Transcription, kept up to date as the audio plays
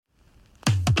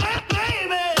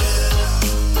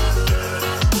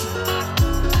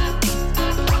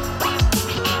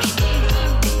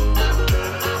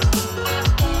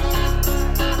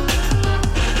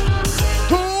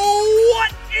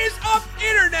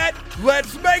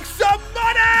Let's make some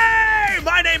money!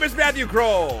 My name is Matthew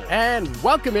Kroll. And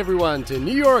welcome everyone to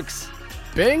New York's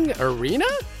Bing Arena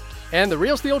and the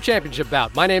Real Steel Championship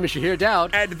bout. My name is Shahir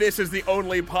Dowd. And this is the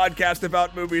only podcast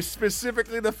about movies,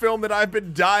 specifically the film that I've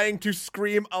been dying to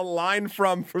scream a line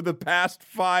from for the past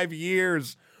 5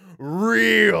 years.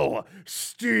 Real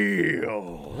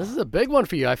Steel. This is a big one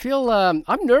for you. I feel I'm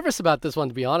nervous about this one,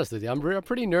 to be honest with you. I'm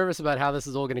pretty nervous about how this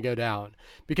is all going to go down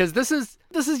because this is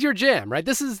your jam, right?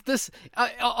 This is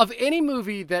of any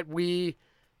movie that we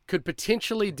could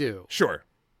potentially do. Sure.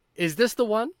 Is this the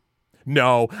one?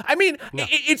 No. I mean, No.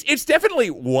 It's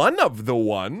definitely one of the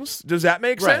ones. Does that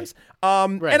make Right. sense?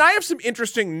 Right. And I have some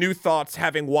interesting new thoughts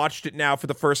having watched it now for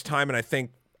the first time, and I think...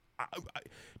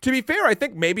 to be fair, I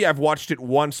think maybe I've watched it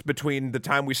once between the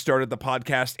time we started the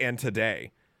podcast and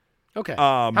today. Okay.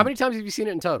 How many times have you seen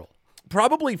it in total?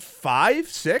 Probably 5,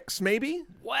 6, maybe.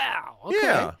 Wow. Okay.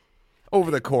 Yeah. Over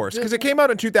the course. Because it came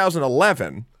out in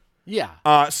 2011. Yeah.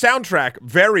 Soundtrack,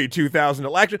 very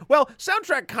 2011. Well,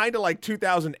 soundtrack kind of like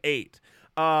 2008.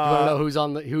 You want to know who's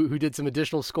on who did some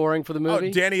additional scoring for the movie?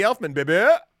 Oh, Danny Elfman, baby.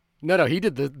 No,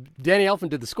 Danny Elfman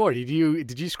did the score. Did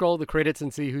you scroll the credits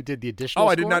and see who did the additional? Oh,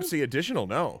 I did not scoring? see additional,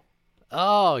 no.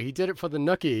 Oh, he did it for the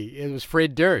Nookie. It was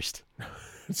Fred Durst.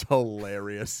 It's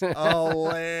hilarious.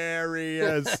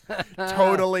 Hilarious.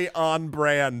 Totally on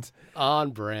brand.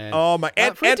 On brand. Oh, my.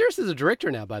 Fred Durst is a director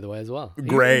now, by the way, as well.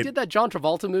 Great. He did that John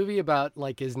Travolta movie about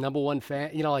like his number one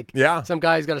fan. You know, like Yeah. some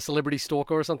guy's got a celebrity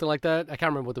stalker or something like that. I can't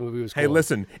remember what the movie was called. Hey,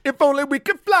 listen. If only we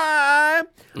could fly.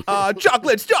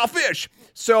 Chocolate starfish.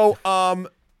 So,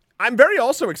 I'm very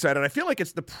also excited. I feel like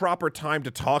it's the proper time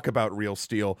to talk about Real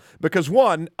Steel because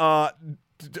one, I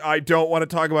don't want to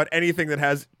talk about anything that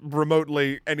has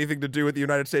remotely anything to do with the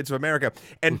United States of America.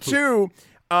 And two,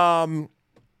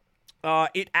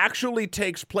 it actually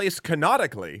takes place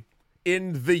canonically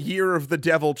in the year of the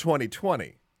devil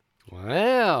 2020.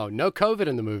 Wow. No COVID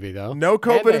in the movie, though. No And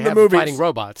COVID they in the have movie. Fighting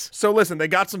robots. So listen, they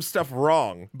got some stuff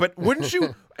wrong. But wouldn't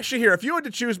you, Shahir, if you had to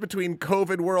choose between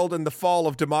COVID world and the fall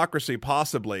of democracy,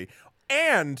 possibly,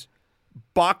 and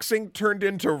boxing turned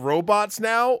into robots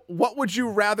now, where would you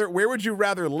rather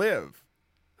live?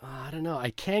 I don't know.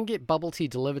 I can get bubble tea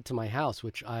delivered to my house,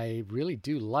 which I really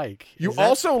do like. You Is that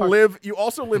also part- live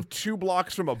 2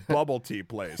 blocks from a bubble tea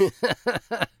place.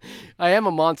 I am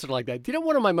a monster like that. Do you know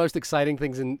one of my most exciting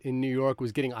things in New York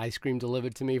was getting ice cream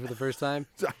delivered to me for the first time?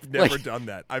 I've never done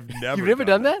that. You've never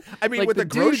done that? I mean, Like with the a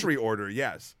dude- grocery order,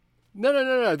 yes.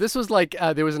 No. This was like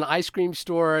there was an ice cream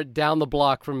store down the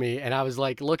block from me, and I was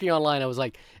like looking online. I was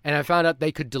like, and I found out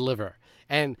they could deliver.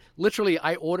 And literally,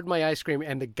 I ordered my ice cream,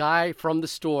 and the guy from the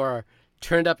store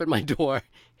turned up at my door,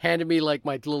 handed me like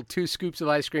my little 2 scoops of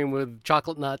ice cream with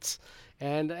chocolate nuts,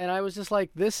 and I was just like,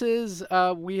 "This is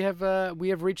we have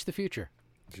reached the future."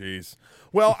 Jeez.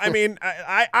 Well, I mean,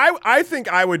 I think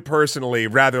I would personally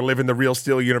rather live in the Real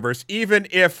Steel universe, even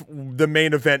if the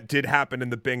main event did happen in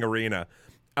the Bing Arena.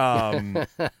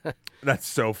 That's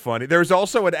so funny. There's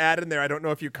also an ad in there. I don't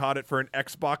know if you caught it for an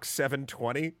Xbox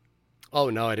 720. Oh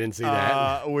no, I didn't see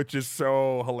that. Which is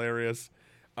so hilarious.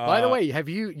 By the way, have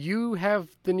you have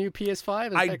the new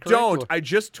PS5? Is I that correct, don't. or- I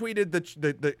just tweeted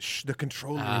the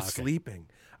controller is okay. sleeping.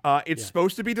 It's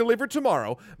supposed to be delivered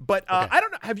tomorrow, but I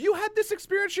don't know. Have you had this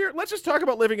experience here? Let's just talk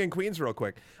about living in Queens real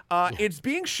quick. It's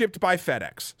being shipped by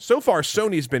FedEx. So far,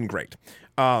 Sony's been great.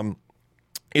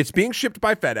 It's being shipped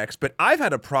by FedEx, but I've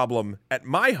had a problem at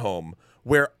my home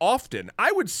where often,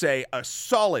 I would say a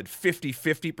solid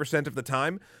 50% of the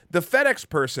time, the FedEx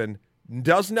person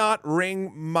does not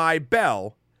ring my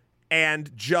bell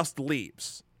and just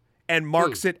leaves and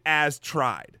marks it as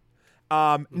tried.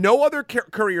 No other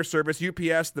courier service,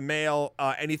 UPS, the mail,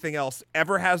 anything else,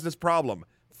 ever has this problem.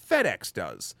 FedEx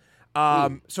does. So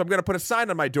I'm going to put a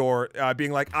sign on my door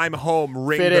being like, I'm home,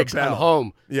 ring FedEx, the bell. I'm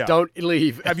home. Yeah. Don't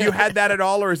leave. Have you had that at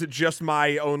all, or is it just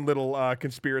my own little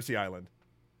conspiracy island?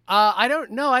 I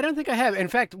don't know. I don't think I have. In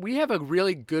fact, we have a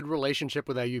really good relationship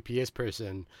with our UPS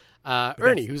person.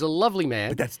 Ernie, who's a lovely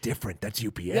man. But that's different. That's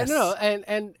UPS. Yeah, no,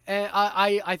 and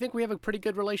I think we have a pretty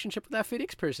good relationship with our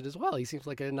FedEx person as well. He seems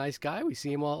like a nice guy. We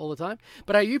see him all the time.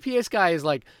 But our UPS guy is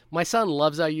like, my son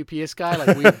loves our UPS guy.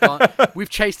 Like we've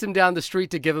chased him down the street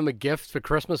to give him a gift for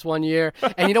Christmas one year.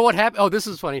 And you know what happened? Oh, this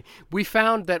is funny. We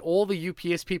found that all the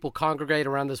UPS people congregate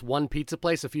around this one pizza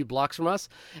place a few blocks from us,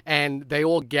 and they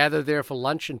all gather there for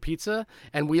lunch and pizza.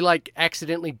 And we like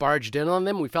accidentally barged in on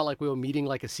them. We felt like we were meeting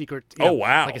like a secret.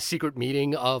 Wow. Like a secret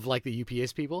meeting of like the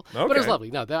UPS people. Okay. But it was lovely.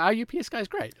 No, our UPS guy's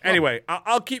great. Anyway,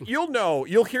 I'll keep.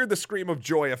 You'll hear the scream of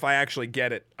joy if I actually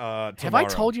get it tomorrow. Have I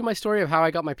told you my story of how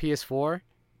I got my PS4?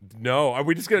 No. Are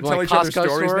we just gonna tell Like each other Costco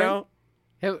stories story? now?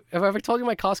 Have I ever told you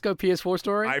my Costco PS4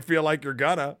 story? I feel like you're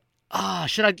gonna.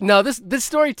 Should I? No, this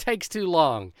story takes too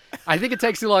long. I think it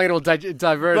takes too long. It'll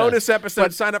divert us. Bonus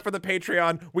episode. Sign up for the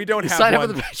Patreon. We don't have sign one. up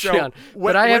for the Patreon. So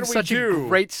but I have such a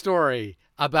great story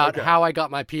about how I got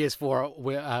my PS4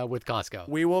 with Costco.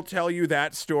 We will tell you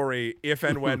that story if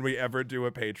and when we ever do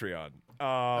a Patreon.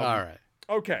 All right.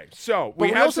 Okay, so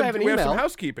we also have some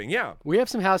housekeeping. Yeah, we have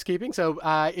some housekeeping. So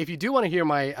if you do want to hear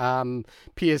my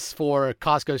PS4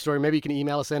 Costco story, maybe you can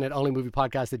email us in at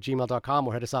onlymoviepodcast@gmail.com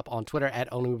or hit us up on Twitter at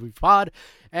onlymoviepod,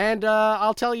 and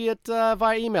I'll tell you it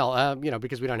via email.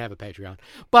 Because we don't have a Patreon.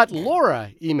 But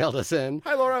Laura emailed us in.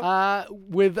 Hi, Laura.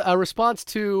 With a response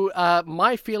to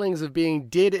my feelings of being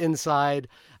dead inside.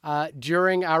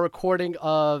 During our recording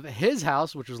of His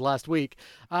House, which was last week,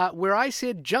 where I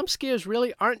said jump scares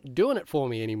really aren't doing it for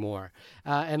me anymore.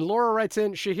 And Laura writes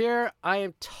in, Shahir, I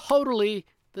am totally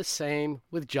the same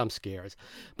with jump scares.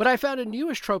 But I found a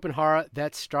newish trope in horror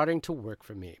that's starting to work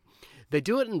for me. They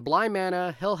do it in Bly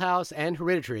Manor, Hill House, and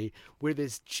Hereditary, where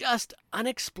there's just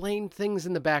unexplained things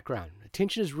in the background.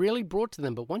 Attention is really brought to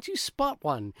them, but once you spot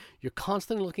one, you're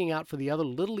constantly looking out for the other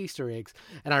little Easter eggs.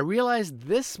 And I realized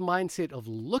this mindset of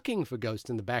looking for ghosts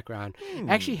in the background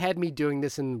actually had me doing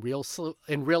this in real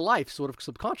life, sort of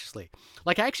subconsciously.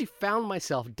 Like I actually found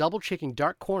myself double-checking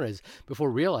dark corners before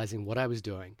realizing what I was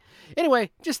doing.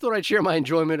 Anyway, just thought I'd share my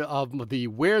enjoyment of the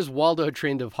Where's Waldo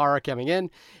trend of horror coming in.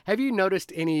 Have you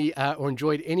noticed any or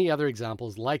enjoyed any other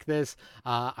examples like this?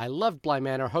 I loved Bly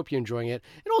Manor. Hope you're enjoying it.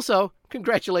 And also,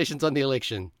 congratulations on the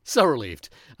election. So relieved.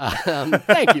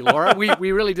 Thank you, Laura.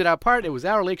 We really did our part. It was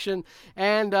our election,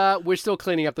 and we're still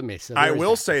cleaning up the mess. So I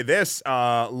will say this,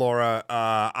 Laura.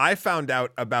 I found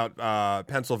out about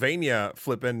Pennsylvania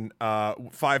flipping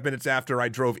 5 minutes after I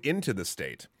drove into the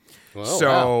state.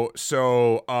 Well,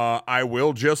 so I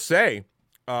will just say,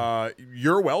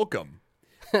 you're welcome.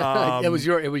 It was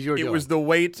your It doing. was the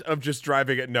weight of just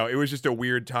driving it. No, it was just a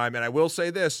weird time. And I will say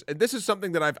this, and this is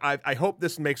something that I hope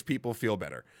this makes people feel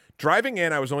better. Driving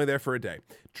in, I was only there for a day.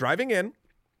 Driving in,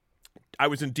 I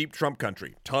was in deep Trump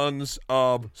country. Tons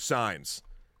of signs.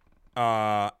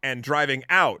 And driving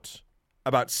out,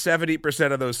 about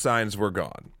 70% of those signs were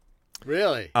gone.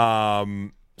 Really?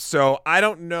 So I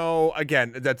don't know.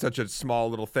 Again, that's such a small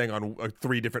little thing on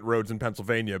 3 different roads in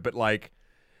Pennsylvania. But like,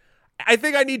 I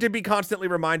think I need to be constantly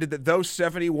reminded that those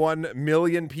 71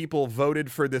 million people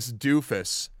voted for this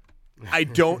doofus. I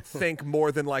don't think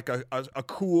more than like a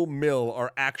cool mill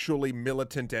are actually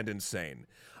militant and insane.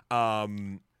 But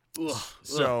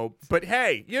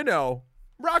hey,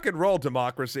 rock and roll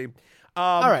democracy.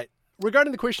 All right.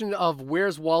 Regarding the question of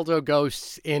where's Waldo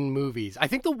ghosts in movies, I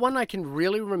think the one I can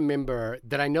really remember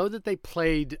that I know that they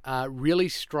played really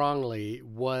strongly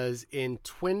was in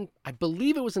I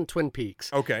believe it was in Twin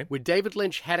Peaks. Okay. Where David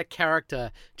Lynch had a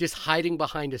character just hiding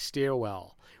behind a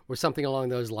stairwell or something along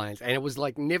those lines. And it was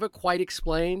like never quite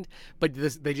explained, but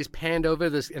they just panned over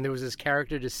this and there was this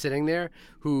character just sitting there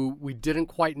who we didn't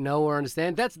quite know or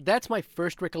understand. That's my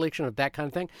first recollection of that kind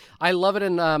of thing. I love it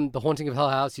in The Haunting of Hill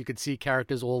House. You could see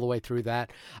characters all the way through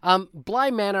that.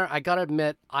 Bly Manor, I gotta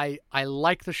admit, I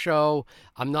like the show.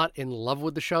 I'm not in love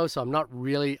with the show, so I'm not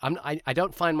really, I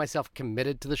don't find myself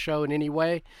committed to the show in any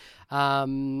way.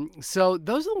 So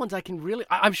those are the ones I can really,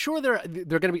 I'm sure there are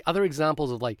going to be other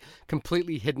examples of like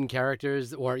completely hidden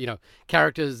characters or,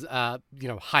 characters,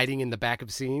 hiding in the back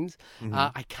of scenes. Mm-hmm.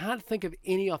 I can't think of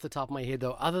any off the top of my head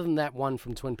though, other than that one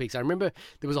from Twin Peaks. I remember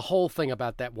there was a whole thing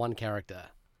about that one character.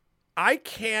 I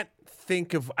can't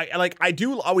think of, I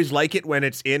do always like it when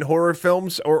it's in horror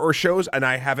films or shows, and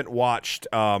I haven't watched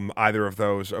either of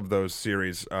those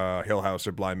series, Hill House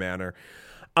or Bly Manor.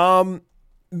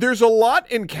 There's a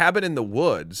lot in Cabin in the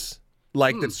Woods,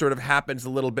 that sort of happens a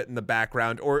little bit in the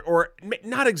background, or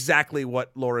not exactly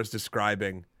what Laura's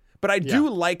describing, but I do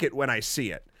like it when I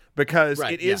see it, because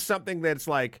it is something that's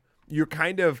like, you're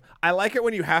I like it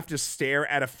when you have to stare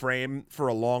at a frame for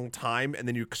a long time and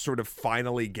then you sort of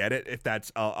finally get it, if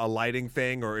that's a lighting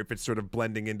thing or if it's sort of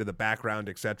blending into the background,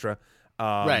 etc.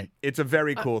 It's a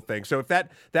very cool thing. So if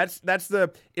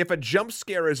if a jump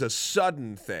scare is a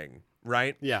sudden thing,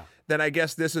 right? Yeah. Then I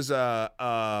guess this is a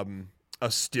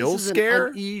still scare.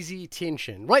 An uneasy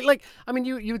tension, right? Like, I mean,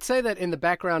 you would say that in the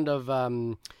background of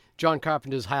John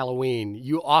Carpenter's Halloween,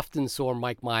 you often saw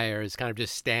Mike Myers kind of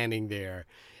just standing there.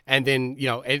 and then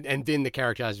and then the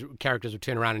characters would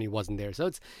turn around and he wasn't there.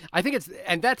 So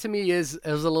and that to me is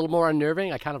a little more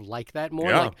unnerving. I kind of like that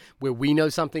more, like where we know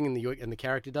something and the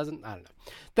character doesn't. I don't know.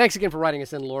 Thanks again for writing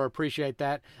us in, Laura. Appreciate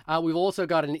that. We've also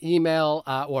got an email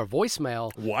or a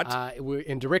voicemail. What? We're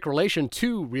in direct relation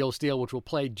to Real Steel, which we'll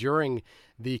play during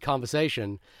the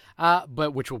conversation,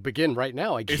 but which will begin right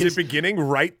now, I guess. Is it beginning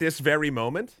right this very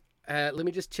moment? Let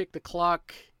me just check the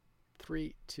clock.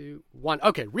 3, 2, 1.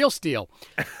 Okay, Real Steel.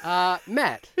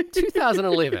 Matt,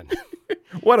 2011.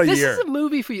 What a year. This is a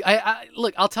movie for you.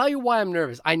 Look, I'll tell you why I'm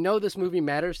nervous. I know this movie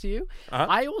matters to you. Uh-huh.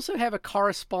 I also have a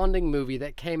corresponding movie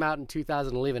that came out in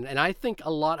 2011, and I think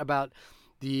a lot about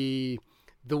the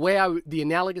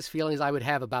analogous feelings I would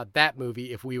have about that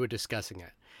movie if we were discussing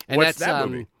it. And what's that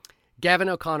movie? Gavin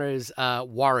O'Connor's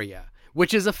Warrior,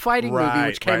 which is a fighting movie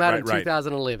which came out in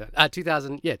 2011.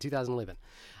 2011.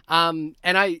 And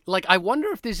I wonder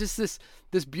if there's just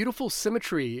this beautiful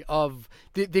symmetry of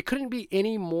there couldn't be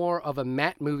any more of a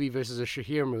Matt movie versus a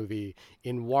Shahir movie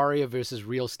in Warrior versus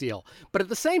Real Steel. But at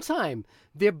the same time,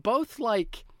 they're both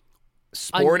like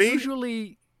sporty,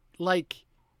 unusually like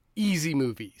easy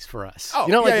movies for us. Oh,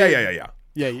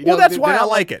 yeah. Well, that's why I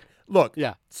like it. Look,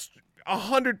 yeah.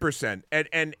 100%,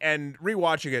 and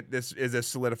rewatching it, this has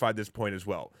solidified this point as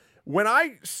well. When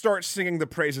I start singing the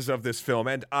praises of this film,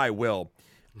 and I will,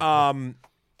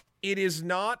 it is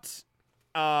not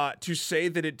to say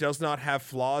that it does not have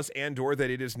flaws and/or that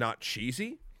it is not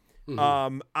cheesy.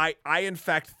 Mm-hmm. I in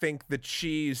fact think that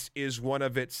cheese is one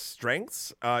of its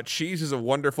strengths. Cheese is a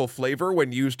wonderful flavor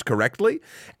when used correctly,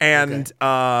 and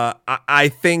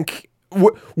I think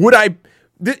would I.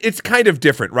 It's kind of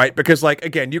different, right? Because, like,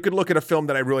 again, you could look at a film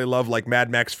that I really love, like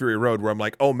Mad Max Fury Road, where I'm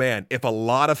like, oh, man, if a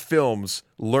lot of films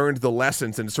learned the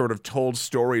lessons and sort of told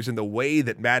stories in the way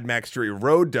that Mad Max Fury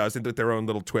Road does and with their own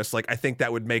little twists, like, I think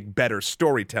that would make better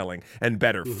storytelling and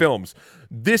better films.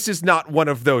 This is not one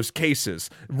of those cases.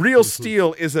 Real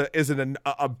Steel is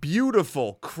a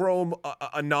beautiful chrome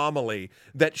anomaly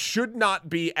that should not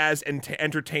be as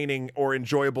entertaining or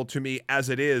enjoyable to me as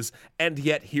it is, and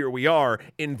yet here we are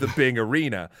in the big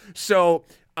arena. So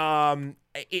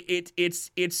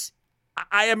it's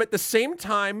I am at the same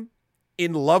time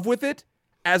in love with it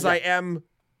as I am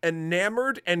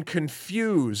enamored and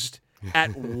confused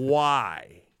at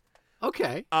why.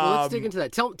 Okay, well, let's dig into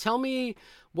that. Tell me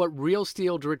what Real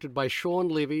Steel, directed by Sean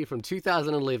Levy from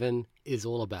 2011, is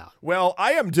all about. Well,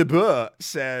 I Am Debur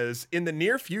says, in the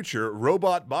near future,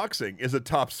 robot boxing is a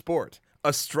top sport.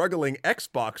 A struggling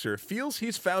ex-boxer feels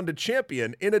he's found a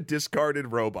champion in a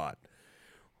discarded robot.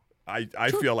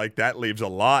 I feel like that leaves a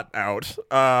lot out.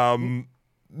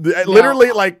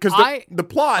 Literally, like, because the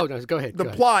plot. Oh no, go ahead. The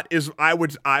plot is, I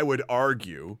would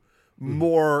argue,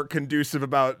 more conducive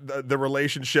about the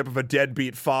relationship of a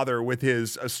deadbeat father with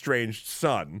his estranged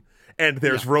son, and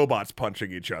there's robots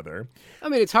punching each other. I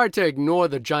mean, it's hard to ignore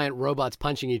the giant robots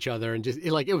punching each other, and just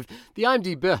like the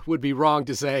IMDb would be wrong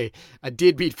to say a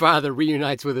deadbeat father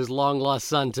reunites with his long lost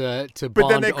son to bond. But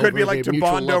then they could be over like their to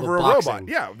mutual bond love over of a boxing. robot.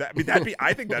 Yeah, that'd be.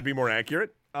 I think that'd be more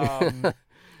accurate.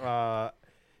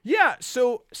 Yeah.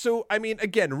 So I mean,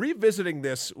 again, revisiting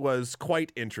this was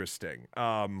quite interesting.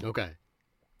 Okay.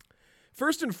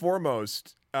 First and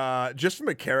foremost, just from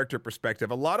a character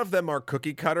perspective, a lot of them are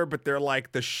cookie cutter, but they're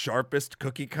like the sharpest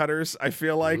cookie cutters. I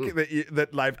feel like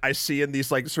that I see in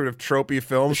these like sort of tropey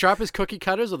films. The sharpest cookie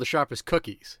cutters or the sharpest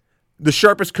cookies? The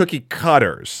sharpest cookie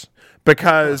cutters,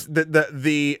 because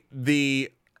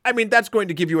I mean, that's going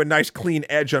to give you a nice clean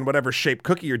edge on whatever shape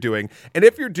cookie you're doing. And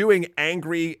if you're doing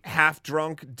angry,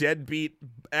 half-drunk, deadbeat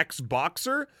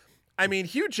ex-boxer, I mean,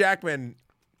 Hugh Jackman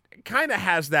kind of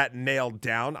has that nailed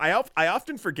down. I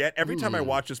often forget, every time I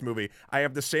watch this movie, I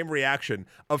have the same reaction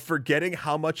of forgetting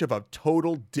how much of a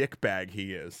total dickbag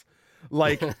he is.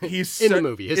 Like, he's in the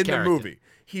movie, his character. The movie.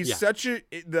 He's such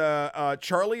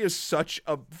Charlie is such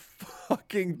a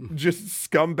fucking just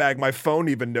scumbag. My phone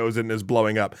even knows it and is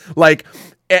blowing up. Like,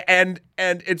 and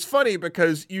it's funny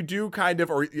because you do kind of,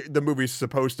 or the movie's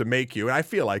supposed to make you, and I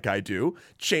feel like I do,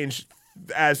 change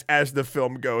as the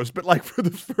film goes. But like for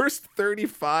the first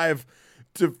 35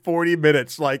 to 40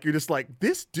 minutes, like you're just like,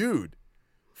 this dude,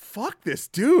 fuck this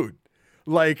dude.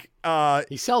 Like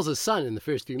he sells his son in the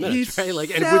first few minutes, right?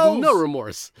 Like, and with no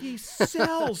remorse. He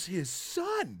sells his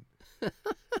son.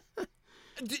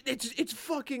 It's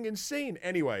fucking insane.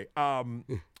 Anyway,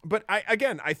 but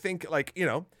I think, like, you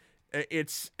know,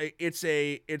 it's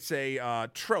a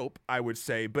trope, I would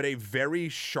say, but a very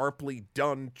sharply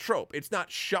done trope. It's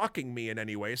not shocking me in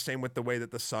any way. Same with the way that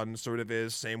the son sort of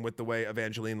is. Same with the way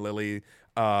Evangeline Lilly,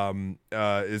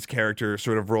 his character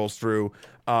sort of rolls through.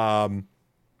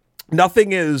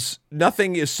 nothing is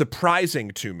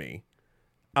surprising to me.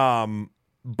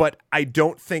 But I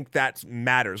don't think that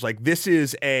matters. Like, this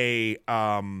is a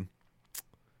how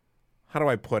do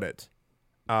I put it?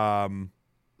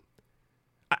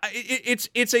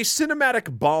 It's a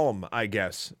cinematic balm, I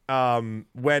guess.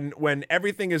 When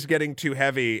everything is getting too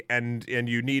heavy and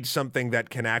you need something that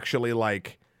can actually,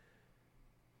 like,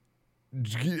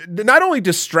 not only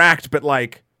distract but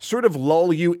like sort of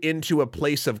lull you into a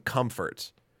place of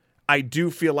comfort. I do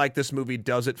feel like this movie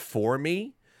does it for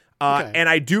me. And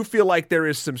I do feel like there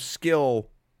is some skill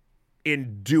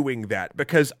in doing that,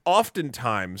 because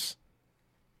oftentimes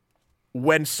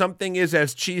when something is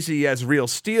as cheesy as Real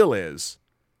Steel is,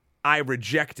 I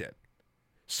reject it.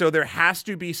 So there has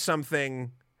to be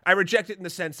something. I reject it in the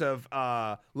sense of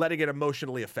letting it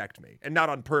emotionally affect me, and not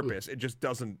on purpose. It just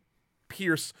doesn't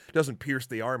pierce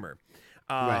the armor.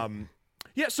 Right.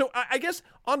 Yeah. So I guess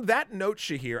on that note,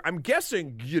 Shahir, I'm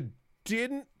guessing you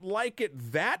didn't like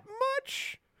it that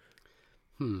much.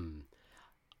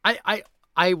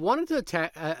 I wanted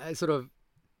to sort of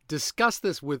discuss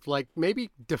this with, like,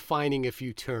 maybe defining a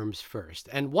few terms first,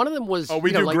 and one of them was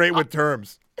we do great with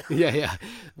terms. Yeah.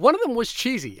 One of them was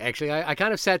cheesy. Actually, I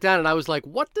kind of sat down and I was like,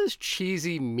 what does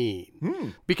cheesy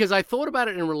mean? Because I thought about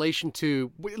it in relation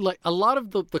to, like, a lot of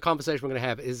the conversation we're going to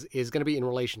have is going to be in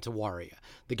relation to Warrior,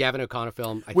 the Gavin O'Connor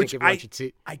film. I think everyone should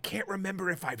see. I can't remember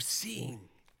if I've seen.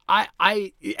 And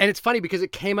it's funny because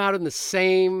it came out in the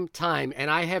same time,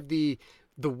 and I have the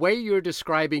way you're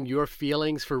describing your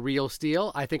feelings for Real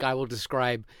Steel, I think I will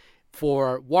describe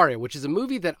for Warrior, which is a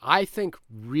movie that I think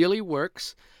really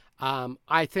works.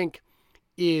 I think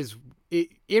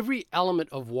every element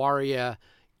of Warrior,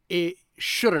 it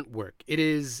shouldn't work. It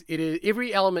is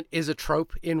every element is a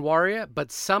trope in Warrior, but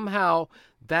somehow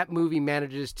that movie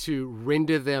manages to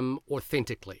render them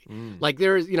authentically. Like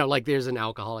there's an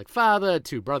alcoholic father,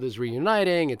 two brothers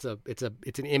reuniting. It's an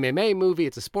MMA movie.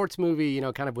 It's a sports movie,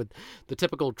 kind of with the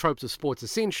typical tropes of sports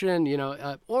ascension,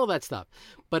 all of that stuff.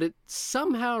 But it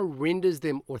somehow renders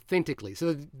them authentically.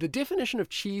 So the definition of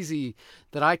cheesy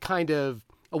that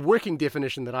a working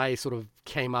definition that I sort of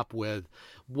came up with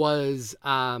was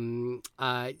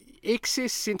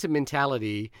excess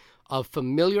sentimentality of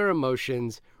familiar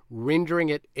emotions rendering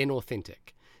it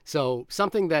inauthentic. So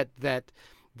something that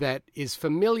is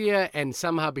familiar and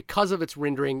somehow because of its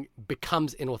rendering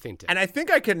becomes inauthentic. And I think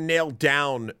I can nail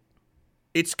down.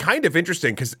 It's kind of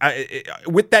interesting because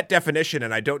with that definition,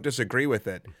 and I don't disagree with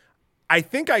it, I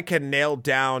think I can nail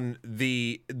down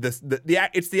it's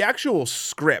the actual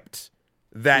script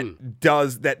that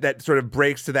does that sort of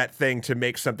breaks to that thing to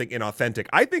make something inauthentic.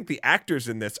 I think the actors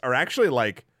in this are actually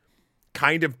like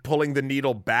kind of pulling the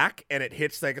needle back, and it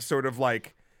hits like a sort of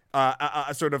like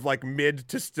a sort of like mid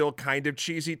to still kind of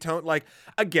cheesy tone. Like,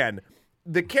 again,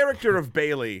 the character of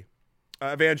Bailey,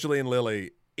 Evangeline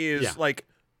Lilly, is like,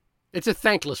 it's a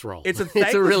thankless role. It's a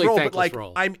really role, thankless but like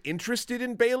role. I'm interested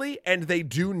in Bailey, and they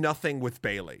do nothing with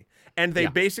Bailey. And they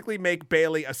basically make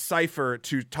Bailey a cipher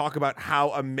to talk about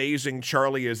how amazing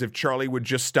Charlie is if Charlie would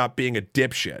just stop being a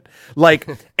dipshit. Like,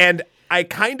 and I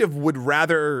kind of would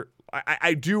rather.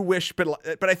 I do wish, but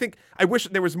I wish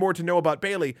there was more to know about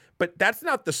Bailey. But that's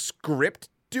not the script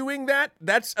doing that.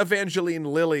 That's Evangeline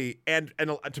Lilly, and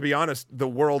to be honest, the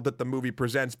world that the movie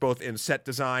presents, both in set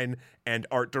design and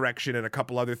art direction, and a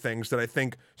couple other things that I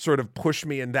think sort of push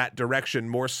me in that direction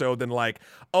more so than like,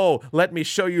 oh, let me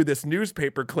show you this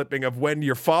newspaper clipping of when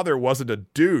your father wasn't a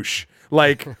douche,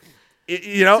 like.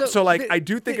 I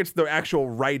do think it's the actual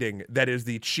writing that is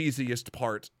the cheesiest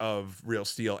part of Real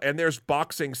Steel. And there's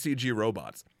boxing CG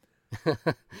robots.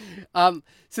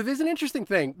 So there's an interesting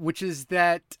thing, which is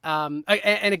that, and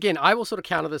again, I will sort of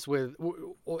counter this with,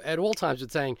 at all times,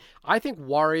 with saying, I think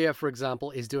Warrior, for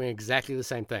example, is doing exactly the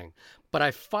same thing. But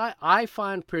I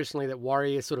find personally that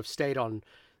Warrior sort of stayed on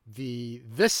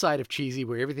this side of cheesy,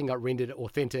 where everything got rendered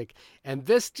authentic, and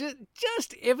this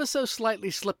just ever so slightly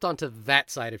slipped onto that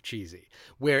side of cheesy,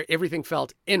 where everything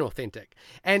felt inauthentic.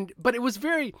 But it was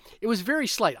very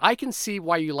slight. I can see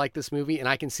why you like this movie, and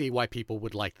I can see why people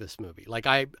would like this movie. Like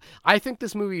I think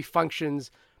this movie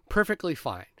functions perfectly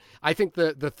fine. I think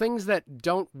the things that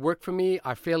don't work for me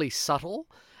are fairly subtle.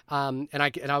 And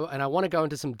I want to go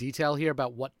into some detail here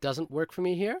about what doesn't work for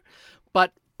me here,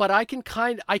 but I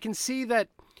can see that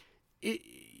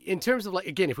in terms of, like,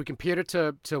 again, if we compare it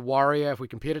to Warrior, if we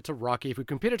compare it to Rocky, if we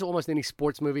compare it to almost any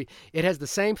sports movie, it has the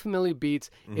same familiar beats.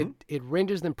 It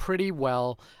renders them pretty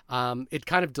well. It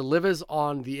kind of delivers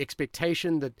on the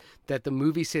expectation that the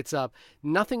movie sets up.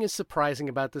 Nothing is surprising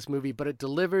about this movie, but it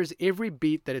delivers every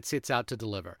beat that it sets out to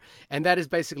deliver. And that is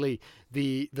basically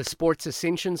the sports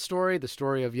ascension story, the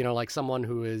story of, like someone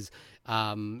who is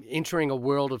entering a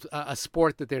world of a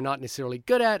sport that they're not necessarily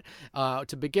good at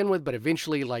to begin with, but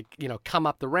eventually, come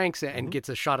up the ranks and gets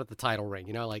a shot at the title ring.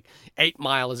 Like 8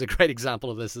 Mile is a great example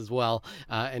of this as well,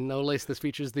 and no less this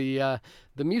features the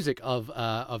music of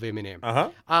Eminem.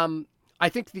 I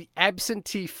think the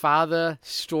absentee father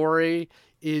story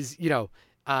is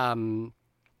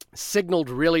signaled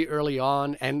really early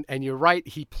on, and you're right,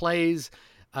 he plays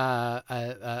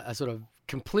a sort of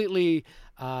completely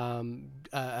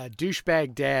a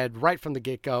douchebag dad right from the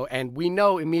get-go, and we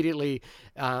know immediately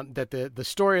that the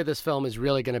story of this film is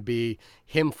really going to be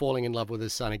him falling in love with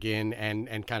his son again,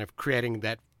 and kind of creating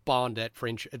that bond, that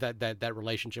friendship, that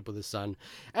relationship with his son,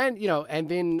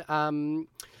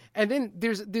 and then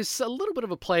there's a little bit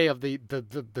of a play of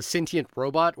the sentient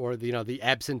robot, or the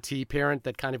absentee parent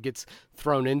that kind of gets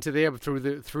thrown into there through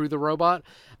the robot.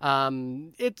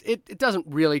 It doesn't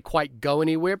really quite go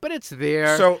anywhere, but it's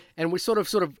there. So, and we're sort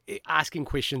of asking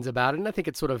questions about it, and I think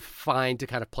it's sort of fine to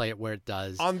kind of play it where it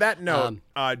does. On that note,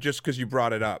 just because you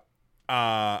brought it up,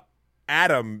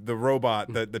 Adam, the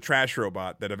robot, the trash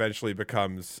robot that eventually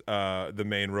becomes the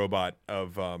main robot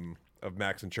of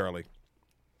Max and Charlie.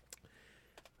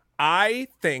 I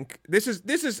think this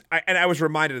is, and I was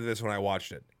reminded of this when I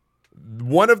watched it.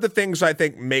 One of the things I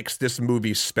think makes this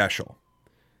movie special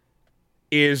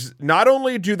is not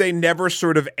only do they never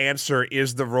sort of answer,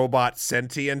 is the robot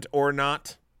sentient or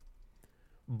not,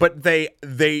 but they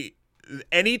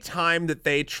any time that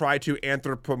they try to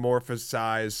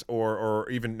anthropomorphize or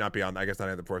even not beyond, I guess not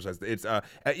anthropomorphize, it's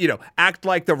act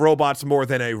like the robot's more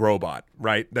than a robot,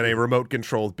 right? Than a remote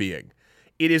controlled being.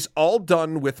 It is all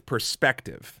done with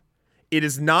perspective. It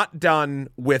is not done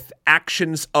with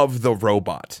actions of the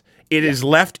robot. It is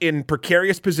left in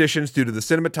precarious positions due to the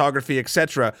cinematography,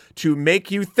 etc., to make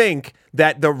you think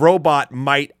that the robot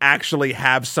might actually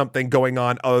have something going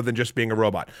on other than just being a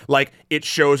robot. Like, it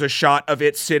shows a shot of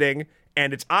it sitting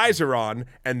and its eyes are on,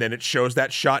 and then it shows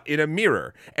that shot in a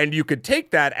mirror. And you could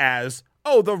take that as,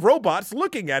 oh, the robot's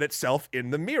looking at itself in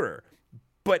the mirror.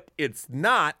 But it's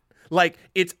not. Like,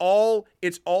 it's all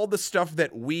the stuff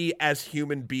that we as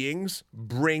human beings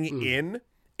bring in.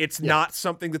 It's not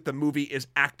something that the movie is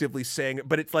actively saying,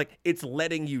 but it's like it's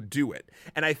letting you do it.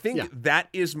 And I think that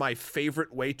is my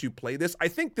favorite way to play this. I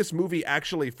think this movie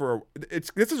actually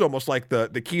this is almost like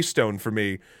the keystone for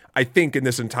me, I think, in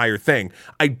this entire thing.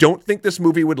 I don't think this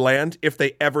movie would land if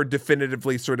they ever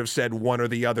definitively sort of said one or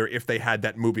the other, if they had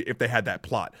that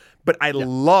plot. But I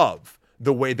love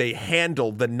the way they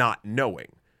handle the not knowing.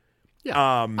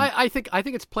 Yeah, I think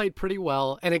it's played pretty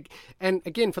well, and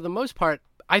again, for the most part,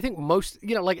 I think most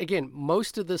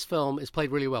of this film is played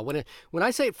really well. When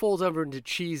I say it falls over into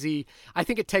cheesy, I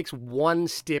think it takes one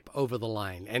step over the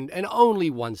line, and only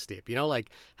one step.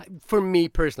 Like, for me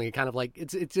personally, it kind of like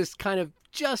it's just kind of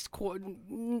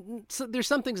so there's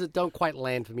some things that don't quite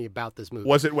land for me about this movie.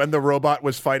 Was it when the robot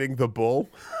was fighting the bull?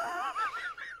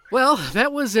 Well,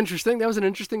 that was interesting. That was an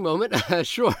interesting moment.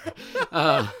 Sure.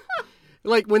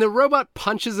 Like, when the robot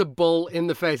punches a bull in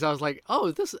the face, I was like,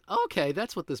 oh,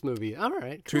 that's what this movie is. All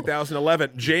right, cool.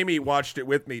 2011. Jamie watched it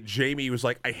with me. Jamie was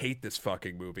like, I hate this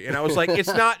fucking movie. And I was like,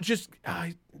 it's not just...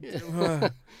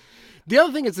 The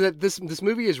other thing is that this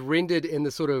movie is rendered in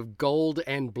the sort of gold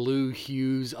and blue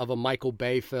hues of a Michael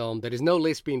Bay film that is no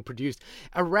less being produced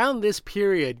around this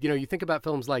period. You think about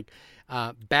films like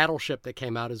Battleship that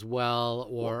came out as well,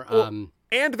 or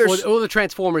the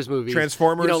Transformers movies.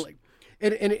 Transformers.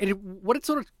 And what it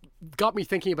sort of got me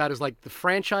thinking about is like the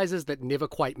franchises that never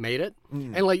quite made it,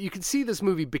 and like you can see this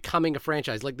movie becoming a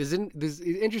franchise. Like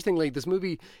interestingly, this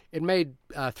movie, it made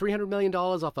 $300 million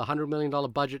off a $100 million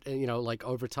budget, like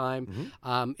over time.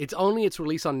 It's only its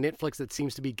release on Netflix that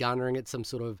seems to be garnering it some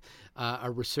sort of a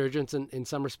resurgence in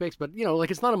some respects. But like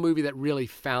it's not a movie that really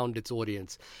found its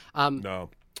audience.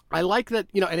 No. I like that,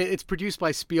 and it's produced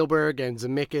by Spielberg and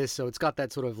Zemeckis, so it's got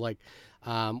that sort of like,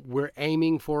 we're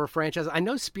aiming for a franchise. I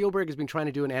know Spielberg has been trying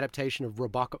to do an adaptation of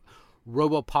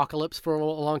Robopocalypse for a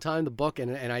long time, the book,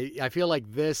 and I feel like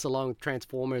this, along with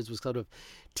Transformers, was sort of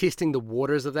testing the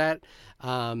waters of that.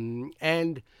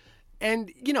 And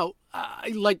you know,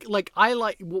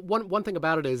 one thing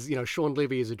about it is, you know, Sean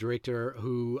Levy is a director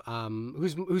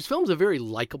whose films are very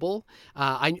likable.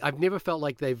 I've never felt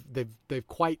like they've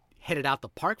quite hit it out the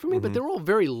park for me, but they're all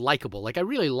very likable. Like, I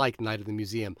really like Night of the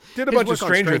Museum. Did a bunch of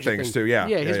Stranger Things too, yeah.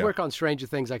 Yeah, his work on Stranger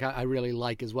Things, like, I really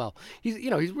like as well.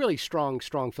 He's really strong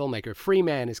filmmaker. Free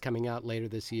Man is coming out later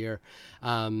this year,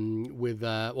 with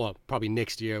probably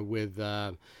next year with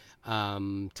Taika.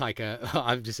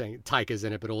 I'm just saying Taika's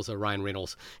in it, but also Ryan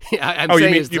Reynolds. You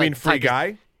mean Free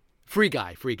Guy? Free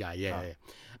Guy, yeah.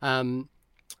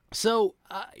 So,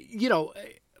 you know.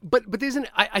 But there's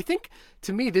I think,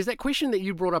 to me, there's that question that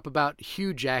you brought up about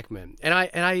Hugh Jackman, and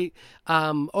I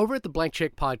over at the Blank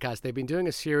Check podcast, they've been doing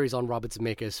a series on Robert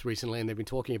Zemeckis recently, and they've been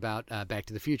talking about Back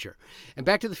to the Future, and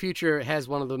Back to the Future has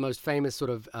one of the most famous sort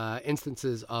of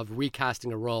instances of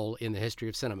recasting a role in the history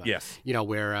of cinema. Yes, you know,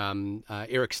 where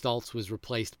Eric Stoltz was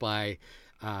replaced by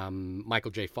Michael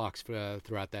J. Fox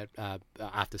throughout that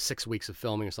after 6 weeks of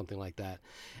filming or something like that,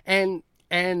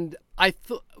 And I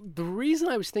thought the reason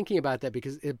I was thinking about that,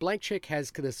 because Blank Check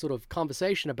has this sort of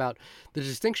conversation about the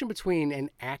distinction between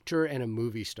an actor and a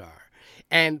movie star,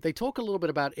 and they talk a little bit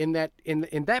about in that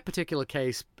particular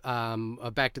case,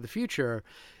 Back to the Future.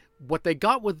 What they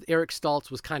got with Eric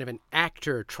Stoltz was kind of an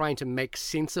actor trying to make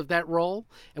sense of that role,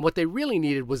 and what they really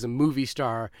needed was a movie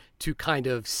star to kind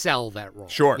of sell that role.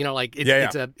 Sure, you know, like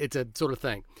it's a sort of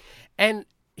thing, and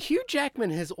Hugh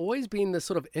Jackman has always been this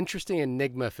sort of interesting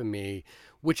enigma for me,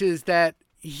 which is that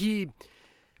he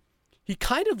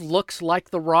kind of looks like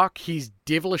The Rock. He's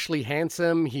devilishly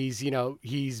handsome. He's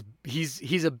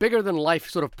a bigger than life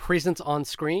sort of presence on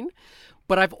screen.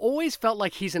 But I've always felt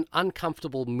like he's an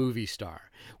uncomfortable movie star,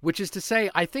 which is to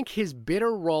say, I think his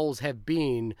better roles have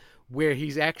been where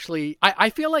he's actually,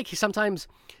 I feel like he sometimes,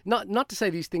 not to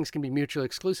say these things can be mutually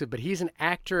exclusive, but he's an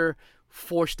actor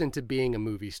forced into being a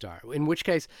movie star. In which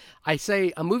case, I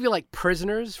say a movie like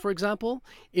Prisoners, for example,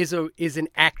 is an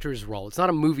actor's role. It's not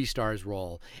a movie star's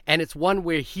role, and it's one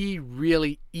where he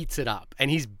really eats it up.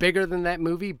 And he's bigger than that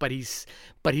movie, but he's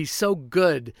so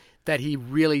good that he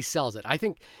really sells it. I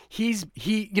think he's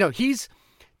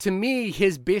to me,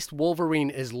 his best Wolverine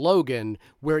is Logan,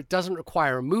 where it doesn't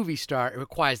require a movie star; it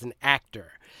requires an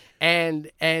actor.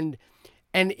 And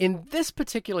in this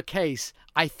particular case,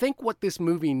 I think what this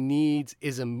movie needs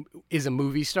is a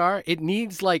movie star. It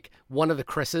needs like one of the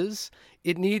Chris's.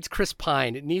 It needs Chris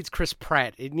Pine. It needs Chris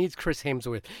Pratt. It needs Chris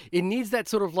Hemsworth. It needs that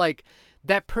sort of like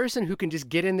that person who can just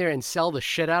get in there and sell the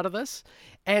shit out of this.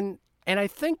 And I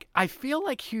feel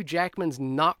like Hugh Jackman's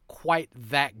not quite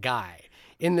that guy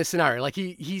in this scenario. Like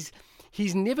he's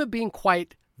never been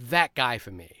quite that guy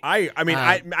for me.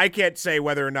 I can't say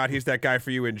whether or not he's that guy for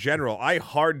you in general. I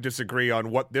hard disagree on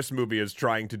what this movie is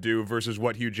trying to do versus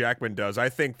what Hugh Jackman does. I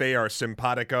think they are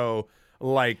simpatico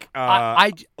like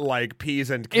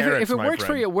peas and carrots. If it works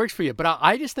for you, it works for you. But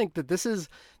I just think that this is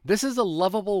a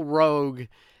lovable rogue,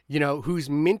 you know,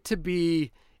 who's meant to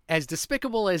be as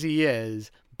despicable as he is,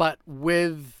 but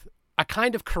with a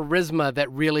kind of charisma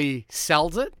that really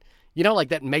sells it. You know, like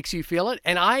that makes you feel it.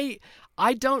 And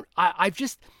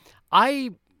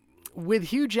with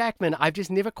Hugh Jackman, I've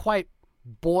just never quite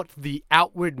bought the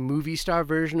outward movie star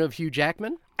version of Hugh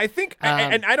Jackman. I think,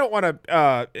 and I don't want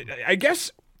to, I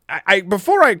guess,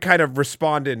 before I kind of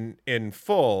respond in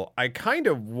full, I kind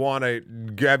of want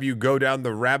to have you go down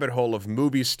the rabbit hole of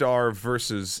movie star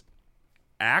versus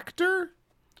actor.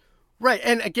 Right,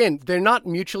 and again, they're not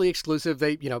mutually exclusive.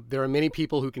 There are many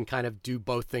people who can kind of do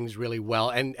both things really well.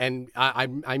 And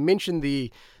I mentioned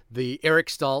the Eric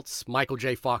Stoltz, Michael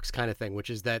J. Fox kind of thing,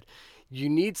 which is that you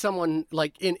need someone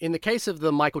like in the case of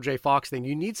the Michael J. Fox thing,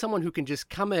 you need someone who can just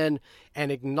come in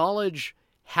and acknowledge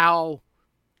how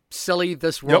silly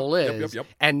this role is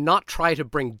and not try to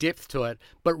bring depth to it,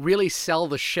 but really sell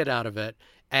the shit out of it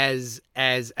as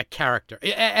a character,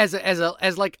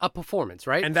 as like a performance,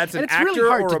 right? And that's an it's actor really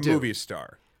hard or to a do. movie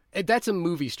star? That's a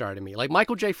movie star to me. Like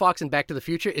Michael J. Fox in Back to the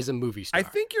Future is a movie star. I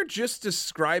think you're just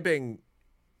describing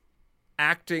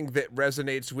acting that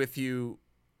resonates with you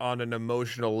on an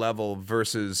emotional level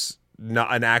versus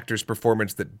not an actor's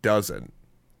performance that doesn't.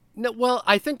 No, well,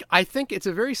 I think it's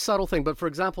a very subtle thing. But for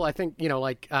example, I think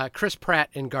like Chris Pratt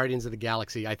in Guardians of the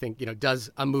Galaxy, I think does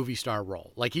a movie star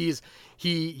role. Like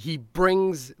he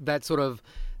brings that sort of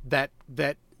that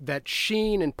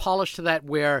sheen and polish to that,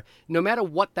 where no matter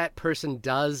what that person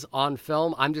does on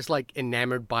film, I'm just like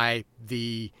enamored by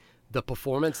the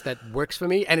performance that works for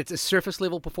me, and it's a surface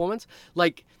level performance.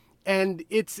 Like, and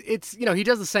it's he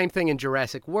does the same thing in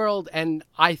Jurassic World, and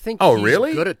I think he's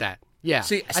good at that. Yeah.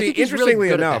 See, I think he's interestingly really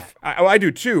good at enough, I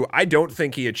do too. I don't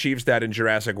think he achieves that in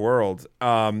Jurassic World.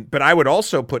 But I would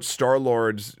also put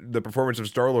the performance of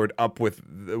Star-Lord up with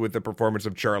the performance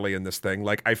of Charlie in this thing.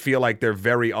 Like, I feel like they're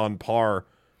very on par.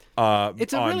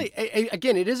 It's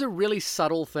again, it is a really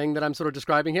subtle thing that I'm sort of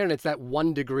describing here, and it's that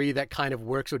 1 degree that kind of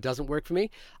works or doesn't work for me.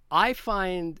 I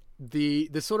find the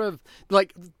sort of,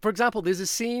 like, for example, there's a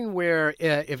scene where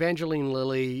Evangeline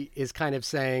Lilly is kind of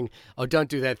saying, "Oh, don't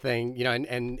do that thing,"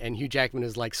 and Hugh Jackman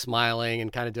is like smiling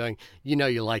and kind of doing,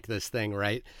 "You like this thing,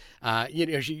 right?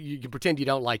 You can pretend you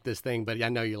don't like this thing, but I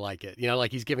know you like it."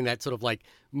 Like he's giving that sort of like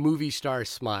movie star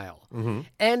smile. Mm-hmm.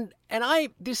 And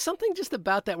there's something just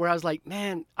about that where I was like,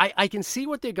 man, I can see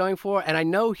what they're going for, and I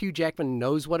know Hugh Jackman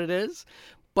knows what it is,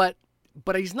 but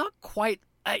he's not quite.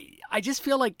 I just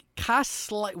feel like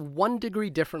cast 1 degree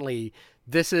differently,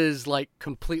 this is like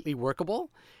completely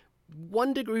workable.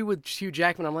 1 degree with Hugh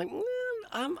Jackman, I'm like,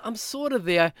 I'm sort of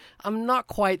there. I'm not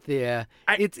quite there.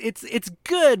 It's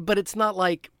good, but it's not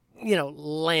like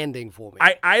landing for me.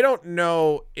 I don't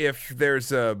know if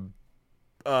there's a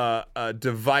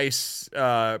device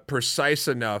precise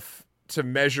enough to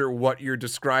measure what you're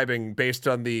describing based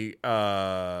on the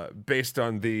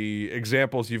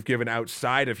examples you've given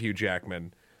outside of Hugh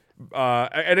Jackman.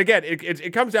 And again,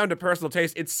 it comes down to personal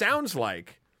taste. It sounds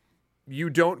like you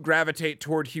don't gravitate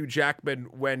toward Hugh Jackman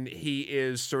when he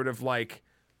is sort of like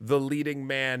the leading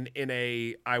man in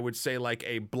I would say like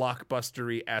a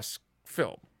blockbustery-esque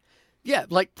film. Yeah,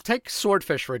 like take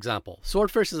Swordfish, for example.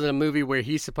 Swordfish is a movie where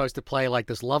he's supposed to play like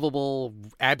this lovable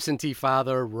absentee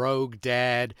father, rogue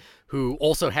dad, who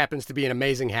also happens to be an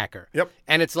amazing hacker. Yep.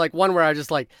 And it's like one where I was just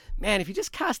like, man, if you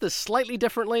just cast this slightly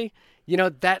differently,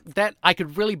 that I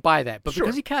could really buy that. But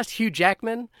because he cast Hugh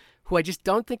Jackman, who I just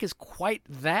don't think is quite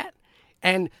that.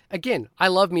 And again, I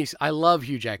love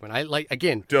Hugh Jackman.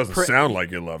 Doesn't sound like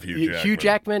you love Hugh Jackman. Hugh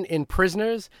Jackman in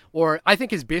Prisoners, or I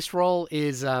think his best role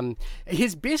is to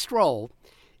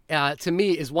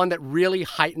me is one that really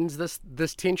heightens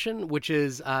this tension, which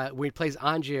is when he plays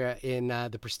Angier in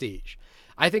The Prestige.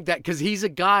 I think that because he's a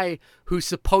guy who's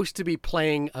supposed to be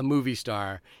playing a movie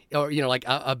star, or like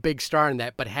a big star in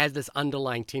that, but has this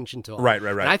underlying tension to him. Right.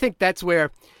 And I think that's where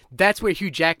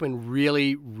Hugh Jackman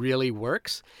really, really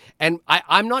works. And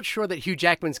I'm not sure that Hugh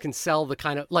Jackman's can sell the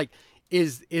kind of like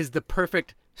is the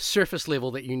perfect surface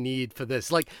level that you need for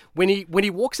this. Like when he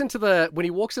walks into the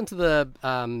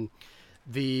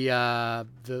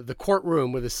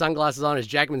courtroom with his sunglasses on, his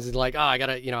Jackman's like, oh, I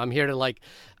gotta, I'm here to like,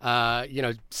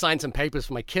 sign some papers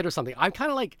for my kid or something. I'm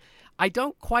kind of like, I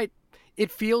don't quite.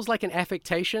 It feels like an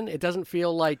affectation. It doesn't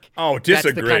feel like that's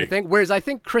the kind of thing. Whereas I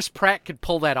think Chris Pratt could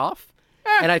pull that off.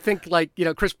 And I think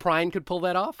Chris Pine could pull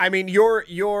that off. I mean, your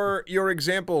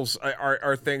examples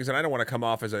are things, and I don't want to come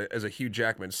off as a Hugh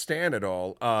Jackman stan at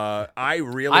all. I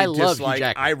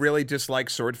really dislike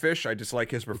Swordfish. I dislike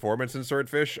his performance in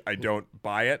Swordfish. I don't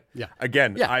buy it. Yeah.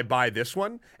 Again, I buy this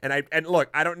one, and look,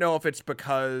 I don't know if it's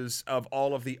because of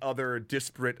all of the other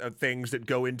disparate things that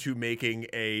go into making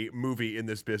a movie in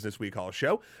this business we call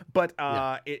show, but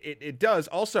it does.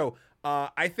 Also,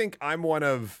 I think I'm one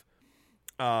of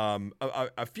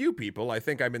a few people, I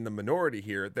think I'm in the minority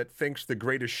here, that thinks The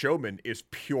Greatest Showman is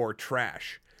pure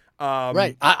trash.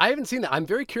 Right. I haven't seen that. I'm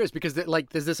very curious because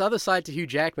there's this other side to Hugh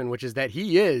Jackman, which is that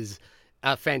he is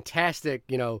a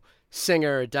fantastic,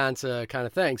 singer, dancer kind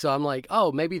of thing. So I'm like,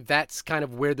 oh, maybe that's kind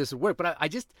of where this would work. But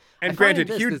granted,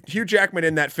 Hugh Jackman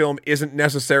in that film isn't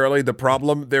necessarily the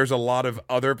problem. There's a lot of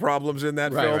other problems in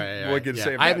that film. Right. We can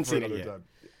save that I haven't for seen another it yet. time.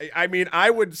 I mean, I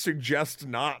would suggest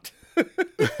not.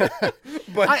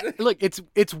 But look,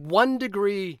 it's 1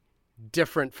 degree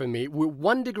different for me.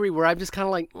 1 degree where I'm just kind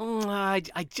of like,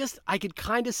 I could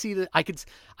kind of see that. I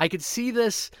could see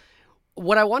this.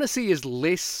 What I want to see is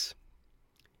less.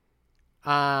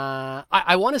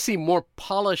 I want to see more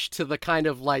polish to the kind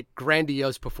of like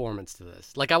grandiose performance to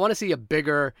this. Like I want to see a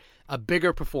bigger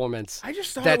performance. I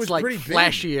just thought that's it was like pretty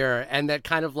flashier and that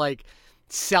kind of like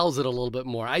sells it a little bit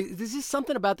more. There's just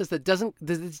something about this that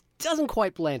doesn't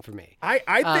quite land for me.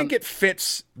 I think it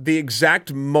fits the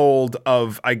exact mold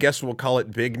of, I guess we'll call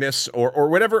it bigness or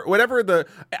whatever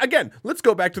again, let's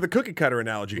go back to the cookie cutter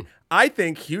analogy. I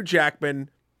think Hugh Jackman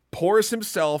pours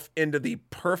himself into the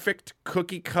perfect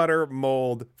cookie cutter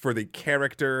mold for the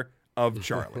character of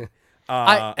Charlie.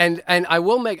 I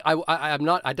will make. I'm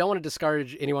not. I don't want to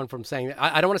discourage anyone from saying that.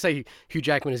 I don't want to say Hugh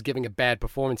Jackman is giving a bad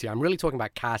performance here. I'm really talking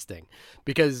about casting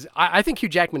because I think Hugh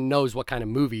Jackman knows what kind of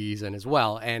movie he's in as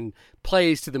well and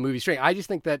plays to the movie string. I just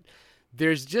think that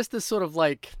there's just this sort of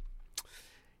like,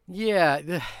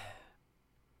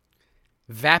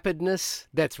 vapidness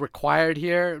that's required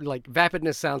here. Like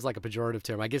vapidness sounds like a pejorative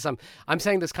term. I guess I'm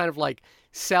saying this kind of like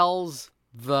sells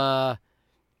the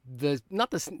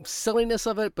not the silliness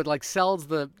of it, but like sells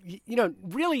the,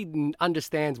 really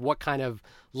understands what kind of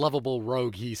lovable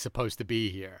rogue he's supposed to be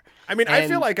here. I mean, I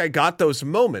feel like I got those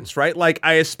moments, right? Like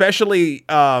I especially,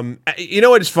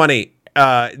 what is funny?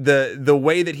 The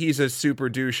way that he's a super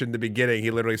douche in the beginning,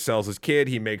 he literally sells his kid.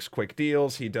 He makes quick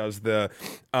deals. He does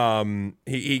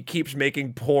he keeps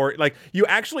making poor, like you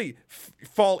actually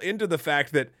fall into the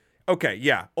fact that, okay,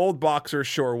 yeah, old boxer,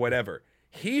 sure, whatever.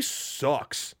 He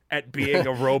sucks at being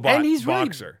a robot and he's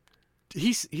boxer.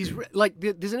 Really, he's like,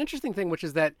 there's an interesting thing, which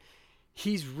is that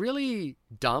he's really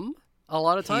dumb a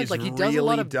lot of times. He does a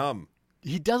lot of dumb.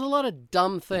 He does a lot of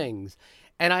dumb things.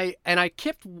 And I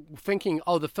kept thinking,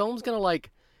 oh, the film's going to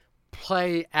like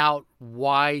play out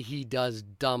why he does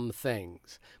dumb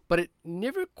things. But it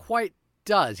never quite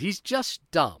does. He's just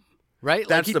dumb, right?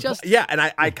 That's yeah, and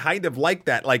I kind of like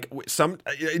that. Like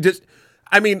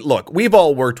look, we've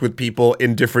all worked with people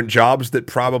in different jobs that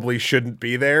probably shouldn't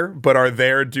be there, but are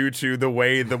there due to the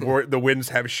way the winds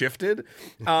have shifted.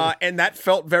 And that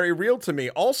felt very real to me.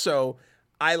 Also,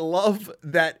 I love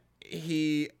that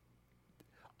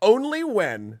only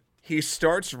when he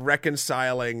starts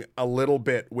reconciling a little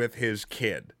bit with his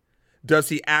kid does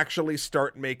he actually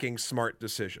start making smart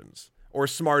decisions or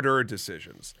smarter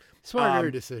decisions.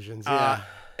 Yeah.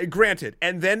 Granted,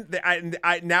 and then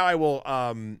I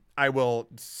will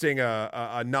sing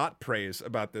a not praise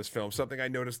about this film, something I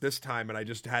noticed this time and I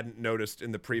just hadn't noticed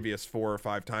in the previous 4 or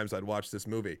 5 times I'd watched this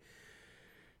movie.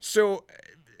 So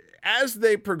as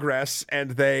they progress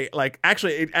and they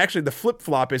actually the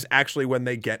flip-flop is actually when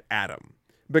they get Adam.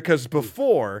 Because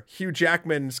before, Hugh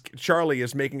Jackman's Charlie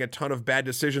is making a ton of bad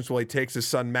decisions while he takes his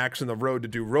son Max on the road to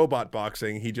do robot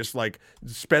boxing. He just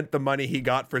spent the money he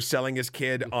got for selling his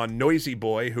kid on Noisy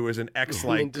Boy, who is an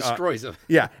and destroys him.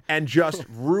 Yeah, and just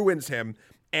ruins him.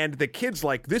 And the kid's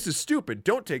like, this is stupid.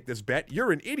 Don't take this bet.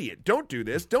 You're an idiot. Don't do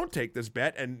this. Don't take this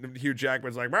bet. And Hugh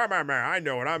Jackman's like, I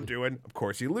know what I'm doing. Of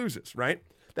course he loses, right?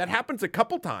 That happens a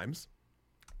couple times.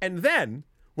 And then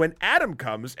when Adam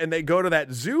comes and they go to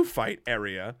that zoo fight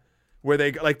area where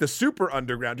they like the super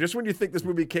underground, just when you think this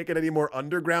movie can't get any more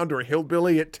underground or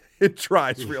hillbilly, it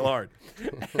tries real hard.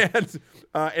 And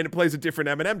it plays a different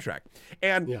Eminem track.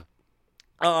 And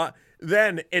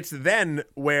then it's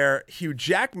where Hugh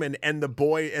Jackman and the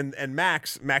boy and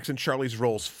Max and Charlie's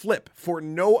roles flip for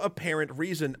no apparent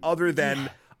reason other than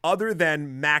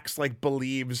Max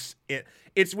believes it.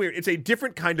 It's weird. It's a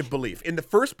different kind of belief. In the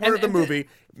first part of the movie,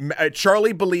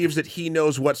 Charlie believes that he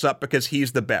knows what's up because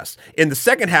he's the best. In the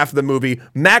second half of the movie,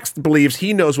 Max believes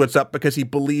he knows what's up because he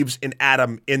believes in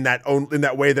Adam in that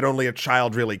way that only a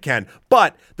child really can.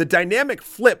 But the dynamic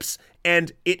flips,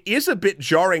 and it is a bit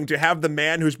jarring to have the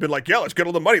man who's been like, yeah, let's get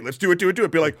all the money, let's do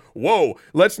it, be like, whoa,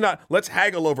 let's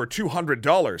haggle over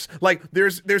 $200. Like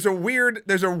there's a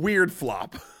weird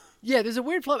flop. Yeah, there's a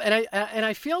weird flip, and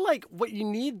I feel like what you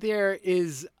need there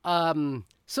is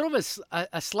sort of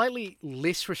a slightly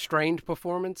less restrained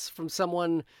performance from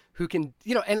someone who can,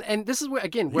 and this is where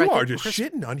again where you are just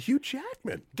shitting on Hugh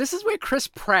Jackman. This is where Chris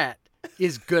Pratt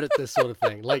is good at this sort of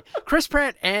thing. Like Chris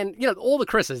Pratt and all the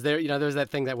Chris's there. There's that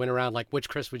thing that went around like which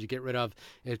Chris would you get rid of?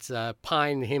 It's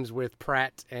Pine, Hemsworth,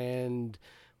 Pratt, and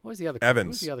what was the other? Evans. Who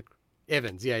was the other?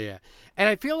 Evans. Yeah. And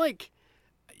I feel like.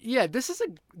 Yeah, this is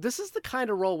the kind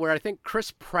of role where I think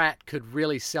Chris Pratt could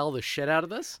really sell the shit out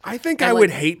of this. I think I would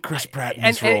hate Chris Pratt in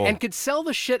this role. And could sell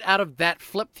the shit out of that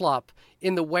flip-flop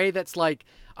in the way that's like,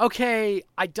 okay,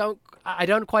 I don't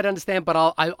quite understand, but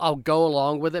I'll go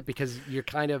along with it because you're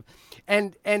kind of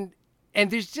and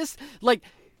there's just like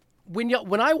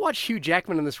when I watch Hugh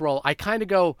Jackman in this role, I kind of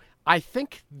go, I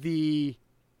think the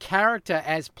character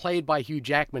as played by Hugh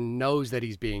Jackman knows that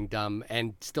he's being dumb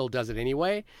and still does it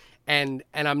anyway. And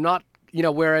I'm not,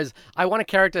 whereas I want a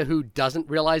character who doesn't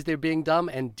realize they're being dumb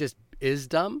and just is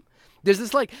dumb. There's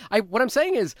this what I'm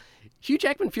saying is Hugh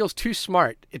Jackman feels too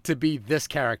smart to be this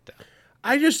character.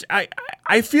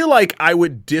 I feel like I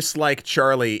would dislike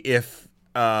Charlie if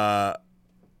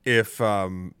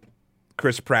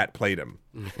Chris Pratt played him.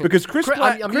 Because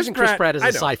I'm using Chris Pratt as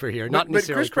a cipher here, not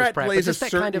necessarily Chris Pratt plays a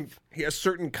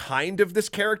certain kind of this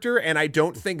character, and I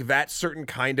don't think that certain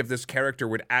kind of this character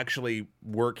would actually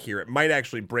work here. It might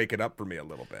actually break it up for me a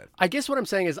little bit. I guess what I'm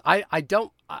saying is I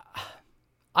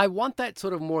want that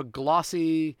sort of more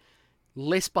glossy,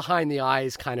 less behind the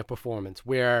eyes kind of performance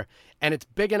and it's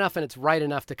big enough and it's right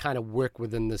enough to kind of work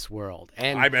within this world.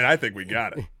 And I think we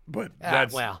got it. But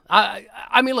that's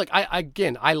I mean, look,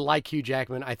 I like Hugh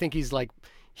Jackman. I think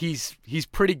he's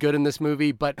pretty good in this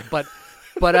movie, but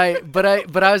but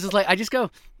I was just like, I just go,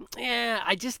 yeah,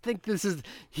 I just think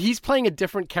he's playing a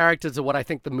different character to what I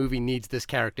think the movie needs this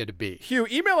character to be. Hugh,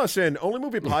 email us in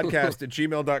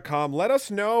onlymoviepodcast@gmail.com. Let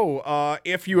us know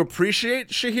if you appreciate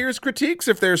Shahir's critiques,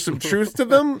 if there's some truth to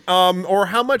them, or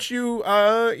how much you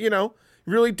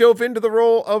really dove into the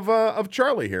role of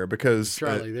Charlie here, because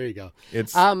Charlie, there you go.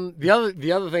 It's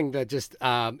the other thing that just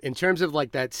in terms of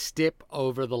like that step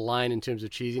over the line in terms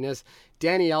of cheesiness,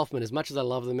 Danny Elfman, as much as I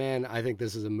love the man, I think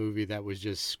this is a movie that was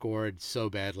just scored so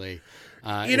badly.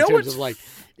 In terms of like,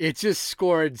 it's just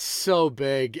scored so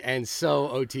big and so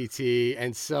OTT,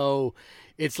 and so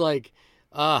it's like,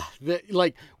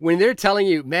 like when they're telling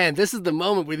you, man, this is the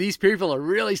moment where these people are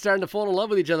really starting to fall in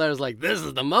love with each other. I was like, this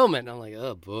is the moment. And I'm like,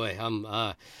 oh boy, I'm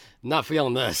not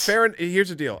feeling this. Fair. Here's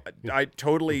the deal. I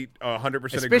totally 100%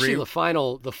 agree. Especially the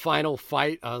final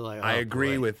fight. I was like, I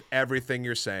agree with everything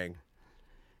you're saying.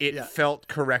 It felt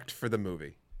correct for the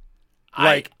movie.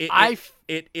 Like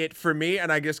it for me,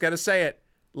 and I just got to say it,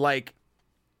 like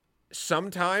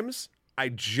sometimes I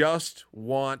just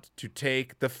want to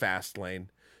take the fast lane.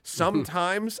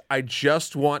 Sometimes I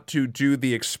just want to do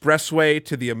the expressway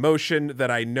to the emotion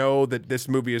that I know that this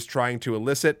movie is trying to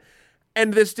elicit.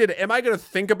 And this did it. Am I going to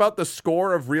think about the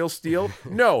score of Real Steel?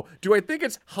 No. Do I think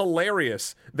it's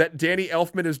hilarious that Danny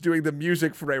Elfman is doing the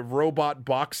music for a robot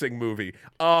boxing movie?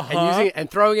 And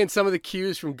throwing in some of the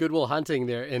cues from Good Will Hunting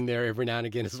in there every now and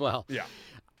again as well. Yeah.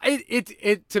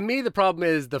 It to me, the problem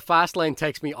is the fast lane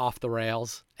takes me off the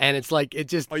rails, and it's like it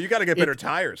just. Oh, you got to get better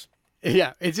tires.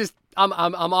 Yeah, it's just I'm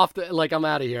off the, like, I'm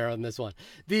out of here on this one.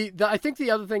 I think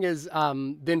the other thing is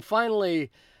then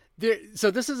finally. So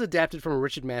this is adapted from a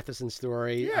Richard Matheson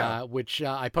story, which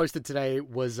I posted today,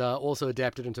 was also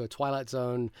adapted into a Twilight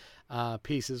Zone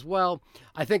piece as well.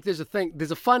 I think there's a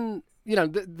fun,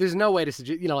 there's no way to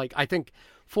suggest, like, I think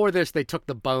for this they took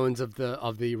the bones of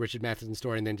the Richard Matheson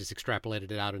story and then just extrapolated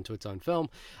it out into its own film.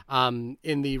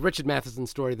 In the Richard Matheson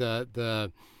story,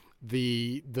 the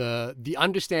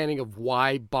understanding of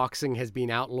why boxing has been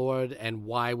outlawed and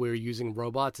why we're using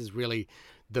robots is really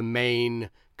the main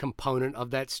component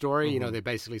of that story. Mm-hmm. They're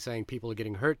basically saying people are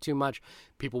getting hurt too much.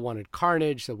 People wanted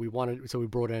carnage, so we brought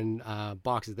in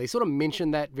boxes. They sort of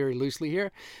mentioned that very loosely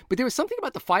here, but there was something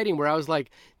about the fighting where I was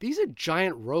like, these are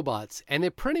giant robots and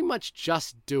they're pretty much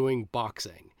just doing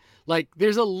boxing. Like,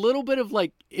 there's a little bit of,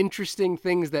 like, interesting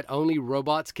things that only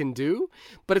robots can do,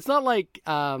 but it's not like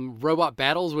robot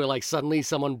battles where, like, suddenly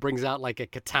someone brings out, like, a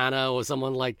katana or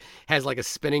someone, like, has, like, a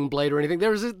spinning blade or anything.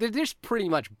 There's pretty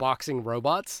much boxing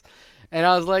robots. And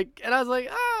I was like,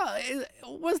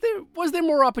 was there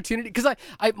more opportunity? Because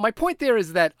my point there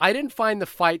is that I didn't find the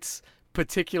fights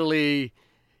particularly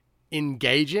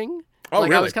engaging. Oh, like,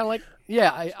 really? I was kind of like,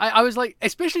 I was like,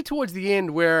 especially towards the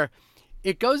end where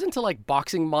it goes into, like,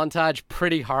 boxing montage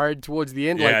pretty hard towards the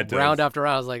end, like round after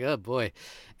round. I was like, oh boy.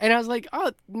 And I was like,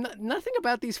 nothing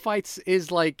about these fights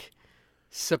is, like,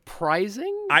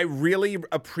 surprising. I really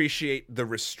appreciate the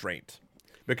restraint.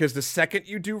 Because the second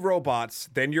you do robots,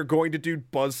 then you're going to do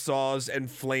buzzsaws and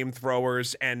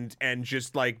flamethrowers and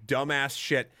just, like, dumbass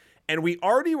shit. And we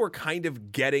already were kind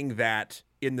of getting that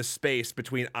in the space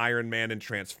between Iron Man and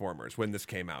Transformers when this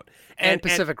came out. And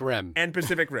Pacific Rim. And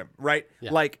Pacific Rim, right?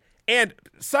 Yeah. Like, and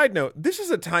side note, this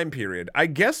is a time period, I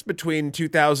guess, between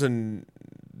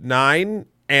 2009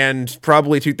 and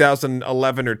probably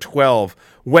 2011 or 12,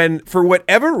 when, for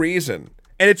whatever reason...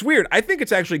 And it's weird. I think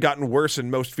it's actually gotten worse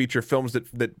in most feature films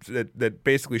that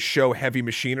basically show heavy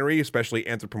machinery, especially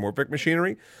anthropomorphic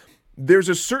machinery. There's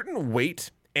a certain weight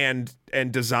and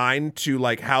design to,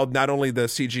 like, how not only the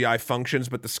CGI functions,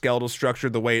 but the skeletal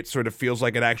structure, the way it sort of feels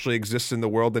like it actually exists in the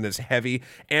world and is heavy,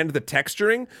 and the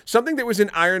texturing. Something that was in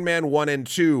Iron Man 1 and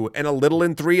 2 and a little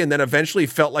in 3, and then eventually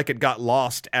felt like it got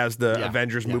lost as the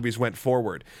Avengers movies went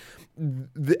forward.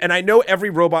 And I know every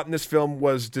robot in this film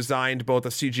was designed both a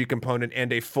CG component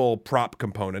and a full prop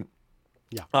component.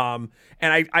 Yeah. And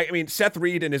I mean, Seth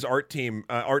Reed and his art team,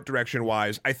 art direction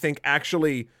wise, I think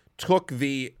actually took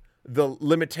the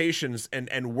limitations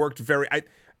and worked very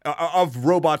of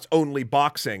robots only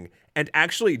boxing and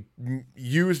actually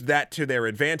used that to their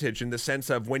advantage in the sense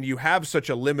of when you have such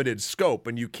a limited scope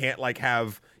and you can't, like,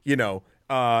 have,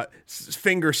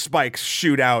 finger spikes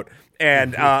shoot out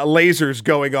and lasers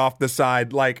going off the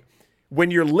side. Like, when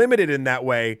you're limited in that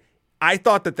way, I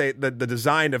thought that the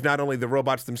design of not only the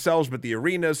robots themselves, but the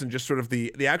arenas and just sort of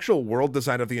the actual world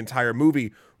design of the entire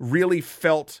movie really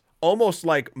felt almost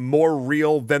like more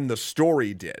real than the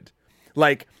story did.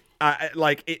 Like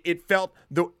it felt,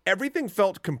 though everything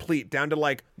felt complete down to,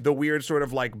 like, the weird sort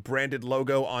of, like, branded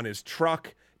logo on his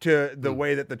truck, to the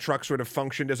way that the truck sort of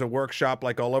functioned as a workshop,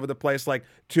 like, all over the place, like,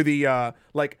 to the,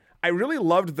 like, I really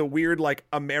loved the weird like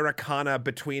Americana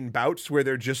between bouts where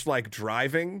they're just like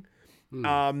driving.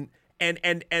 And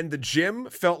the gym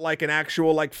felt like an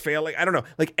actual like failing. I don't know.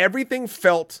 Like everything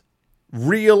felt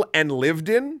real and lived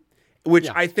in, which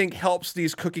I think helps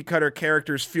these cookie cutter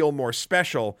characters feel more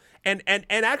special. And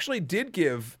actually did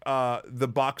give the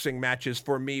boxing matches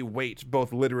for me weight,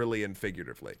 both literally and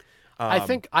figuratively.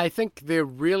 I think they're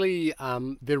really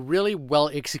well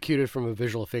executed from a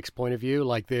visual effects point of view.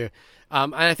 Like and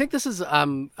I think this is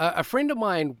a friend of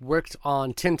mine worked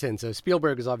on Tintin. So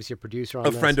Spielberg is obviously a producer on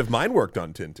this. A friend of mine worked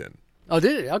on Tintin. Oh,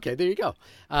 did it? Okay, there you go.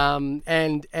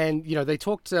 And you know, they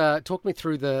talked me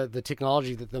through the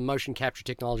technology, the motion capture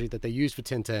technology that they used for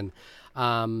Tintin,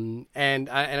 and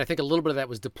I think a little bit of that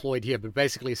was deployed here. But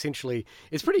basically, essentially,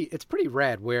 it's pretty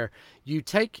rad. Where you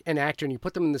take an actor and you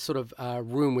put them in this sort of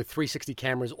room with 360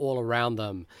 cameras all around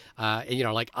them, and, you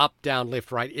know, like up, down,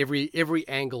 left, right. Every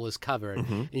angle is covered,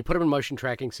 and you put them in motion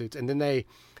tracking suits, and then they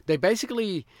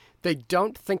basically. They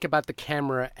don't think about the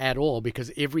camera at all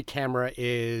because every camera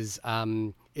is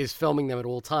filming them at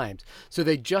all times. So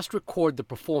they just record the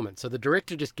performance. So the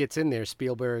director just gets in there,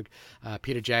 Spielberg,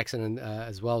 Peter Jackson, and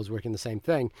as well as working the same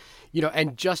thing, you know,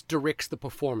 and just directs the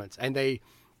performance. And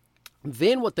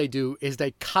then what they do is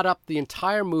they cut up the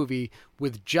entire movie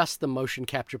with just the motion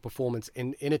capture performance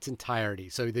in its entirety.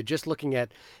 So they're just looking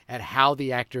at how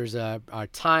the actors are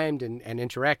timed and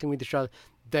interacting with each other.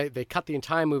 They cut the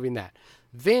entire movie in that.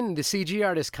 Then the CG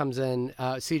artist comes in,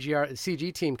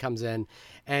 CG team comes in,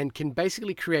 and can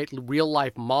basically create real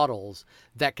life models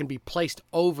that can be placed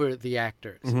over the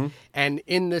actors and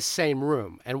in this same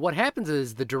room. And what happens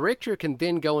is the director can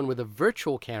then go in with a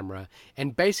virtual camera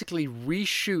and basically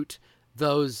reshoot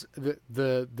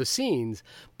the scenes,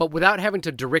 but without having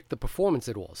to direct the performance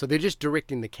at all. So they're just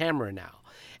directing the camera now.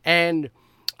 And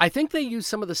I think they use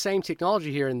some of the same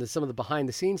technology here in some of the behind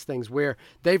the scenes things where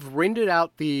they've rendered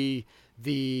out the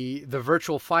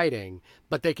virtual fighting,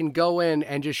 but they can go in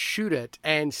and just shoot it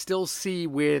and still see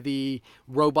where the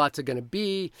robots are going to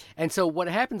be. And so what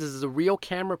happens is a real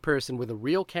camera person with a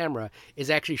real camera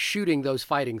is actually shooting those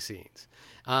fighting scenes.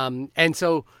 And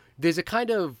so there's a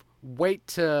kind of wait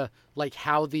to like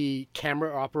how the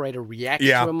camera operator reacts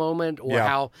to a moment or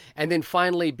how, and then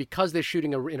finally, because they're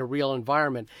shooting in a real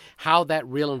environment, how that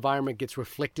real environment gets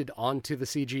reflected onto the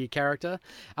CG character.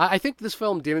 I think this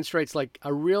film demonstrates like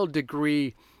a real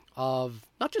degree of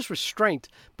not just restraint,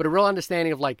 but a real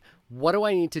understanding of like, what do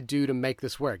I need to do to make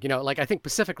this work? You know, like I think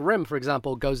Pacific Rim, for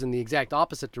example, goes in the exact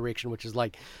opposite direction, which is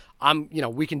like,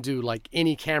 we can do like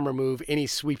any camera move, any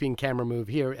sweeping camera move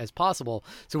here as possible.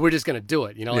 So we're just going to do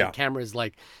it. You know, like cameras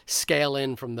like scale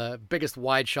in from the biggest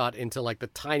wide shot into like the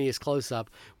tiniest close up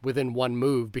within one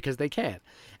move because they can.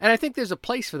 And I think there's a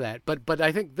place for that. But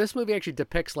I think this movie actually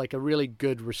depicts like a really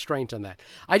good restraint on that.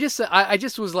 I just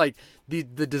was like, the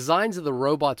designs of the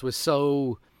robots was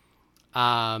so,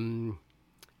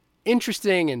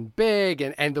 interesting and big,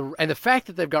 and the fact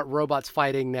that they've got robots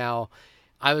fighting now,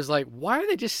 I was like, why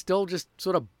are they still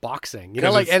sort of boxing? You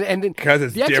know, like and then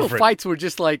the actual fights were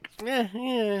just like,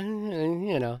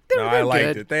 you know. No, I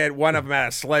liked it. They had one of them had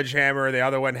a sledgehammer, the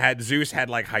other one had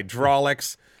like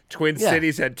hydraulics. Twin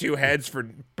Cities had two heads for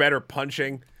better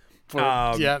punching.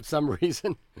 For some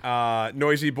reason.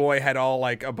 Noisy Boy had all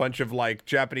like a bunch of like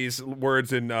Japanese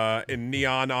words in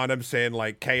neon on him saying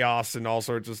like chaos and all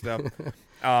sorts of stuff.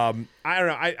 I don't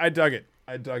know. I dug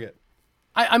it.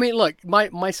 I mean, look,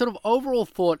 my sort of overall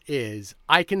thought is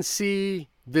I can see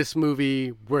this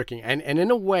movie working, and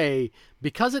in a way,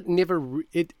 because it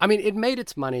made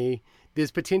its money.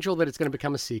 There's potential that it's going to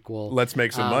become a sequel. Let's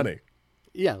make some money.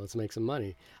 Yeah, let's make some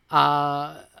money.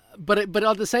 But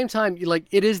at the same time, like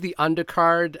it is the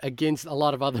undercard against a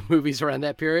lot of other movies around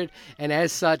that period, and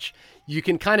as such, you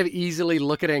can kind of easily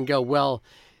look at it and go, well,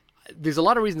 there's a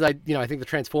lot of reasons I think the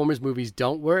Transformers movies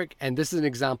don't work, and this is an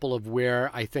example of where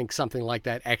I think something like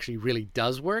that actually really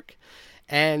does work.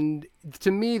 And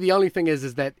to me, the only thing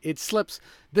is that it slips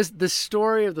the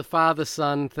story of the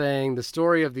father-son thing, the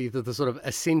story of the sort of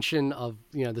ascension of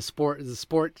the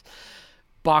sport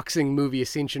boxing movie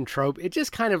ascension trope. It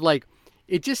just kind of like.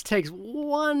 It just takes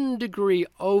 1 degree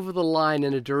over the line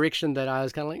in a direction that I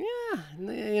was kind of like,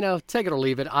 take it or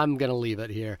leave it. I'm going to leave it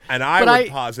here. And I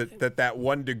would posit that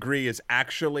 1 degree is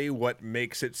actually what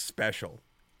makes it special.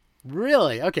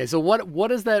 Really? Okay, so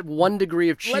what is that 1 degree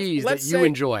of cheese that you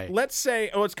enjoy? Let's say,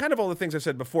 it's kind of all the things I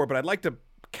said before, but I'd like to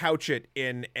couch it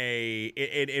in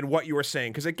what you were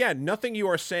saying. Because again, nothing you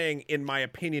are saying, in my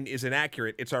opinion, is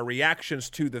inaccurate. It's our reactions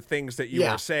to the things that you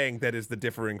are saying that is the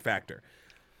differing factor.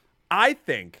 I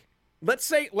think, let's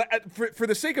say, for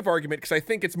the sake of argument, because I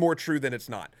think it's more true than it's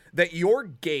not, that your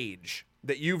gauge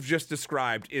that you've just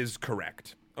described is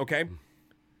correct. Okay.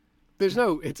 There's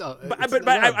no.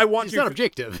 I want it's you. not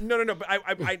objective. No. But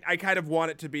I kind of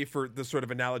want it to be for the sort of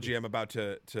analogy I'm about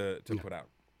to put out.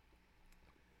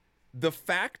 The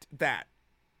fact that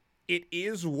it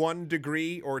is 1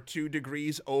 degree or 2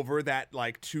 degrees over that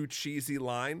like too cheesy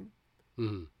line,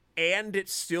 and it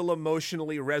still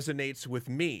emotionally resonates with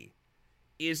me,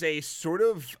 is a sort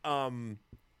of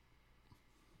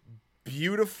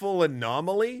beautiful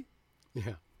anomaly.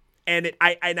 Yeah. And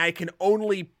I can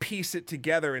only piece it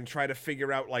together and try to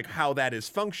figure out like how that is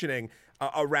functioning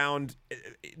around.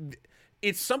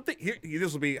 It's something here.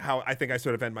 This will be how I think I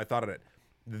sort of end my thought on it.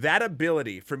 That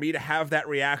ability for me to have that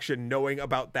reaction, knowing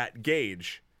about that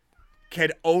gauge,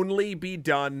 can only be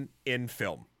done in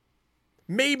film,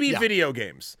 maybe video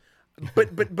games, but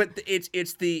it's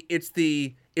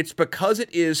because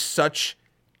it is such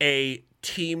a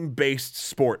team-based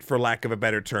sport, for lack of a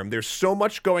better term. There's so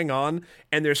much going on,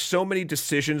 and there's so many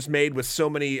decisions made with so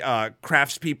many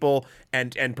craftspeople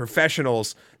and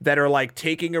professionals that are like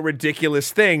taking a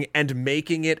ridiculous thing and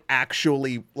making it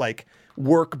actually like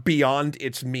work beyond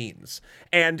its means.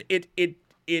 And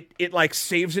it like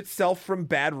saves itself from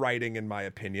bad writing, in my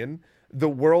opinion. The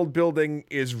world building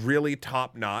is really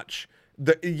top notch.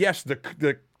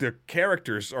 The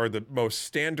characters are the most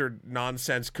standard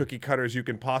nonsense cookie cutters you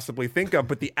can possibly think of,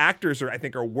 but the actors I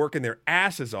think are working their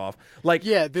asses off. Like,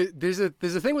 yeah, there's a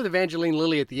thing with Evangeline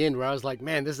Lilly at the end where I was like,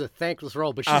 man, this is a thankless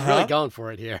role, but she's really going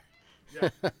for it here. Yeah.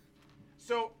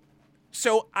 So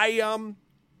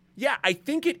I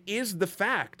think it is the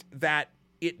fact that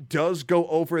it does go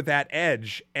over that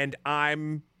edge, and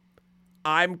I'm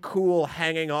cool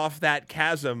hanging off that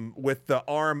chasm with the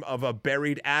arm of a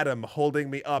buried atom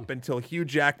holding me up until Hugh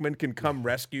Jackman can come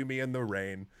rescue me in the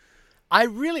rain. I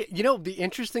really, the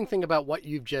interesting thing about what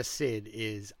you've just said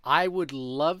is I would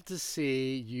love to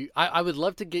see you, I would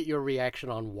love to get your reaction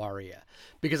on Warrior,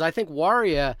 because I think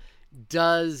Warrior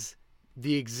does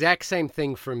the exact same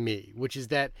thing for me, which is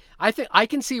that I think I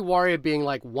can see Warrior being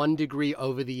like 1 degree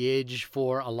over the edge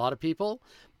for a lot of people.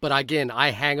 But again,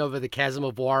 I hang over the chasm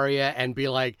of Warrior and be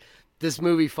like, this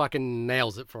movie fucking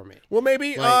nails it for me. Well,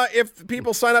 maybe if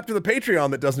people sign up to the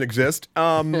Patreon that doesn't exist,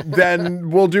 then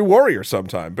we'll do Warrior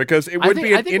sometime, because it would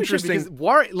be an interesting.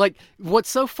 Warrior, like, what's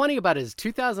so funny about it is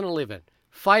 2011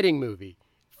 fighting movie,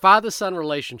 father-son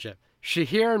relationship,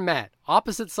 Shahir and Matt,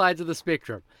 opposite sides of the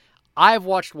spectrum. I've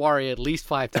watched Warrior at least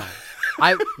 5 times.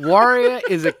 Warrior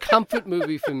is a comfort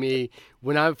movie for me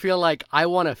when I feel like I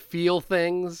want to feel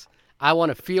things. I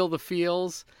want to feel the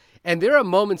feels, and there are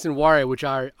moments in Warrior which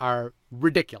are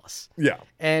ridiculous. Yeah,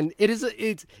 and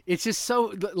it's just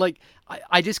so like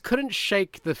I just couldn't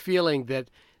shake the feeling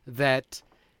that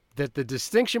the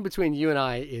distinction between you and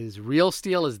I is Real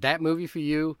Steel is that movie for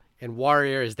you, and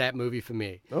Warrior is that movie for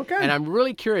me. Okay, and I'm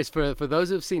really curious for those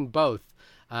who've seen both.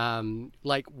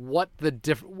 Like what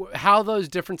how those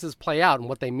differences play out and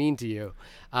what they mean to you.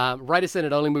 Write us in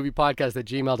at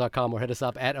onlymoviepodcast@gmail.com or hit us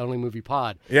up at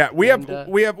onlymoviepod. Yeah,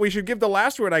 we should give the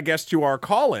last word, I guess, to our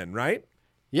call-in, right?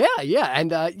 Yeah,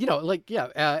 and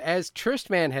as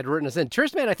Tristman had written us in,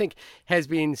 Tristman I think has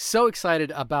been so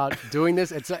excited about doing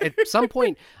this. At some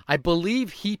point, I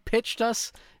believe he pitched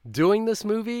us doing this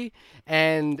movie,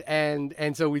 and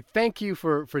so we thank you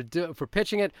for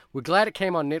pitching it. We're glad it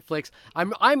came on Netflix.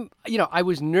 I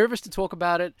was nervous to talk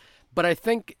about it, but I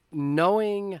think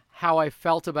knowing how I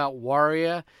felt about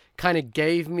Warrior kind of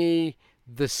gave me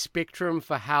the spectrum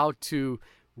for how to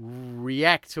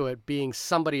react to it being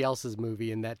somebody else's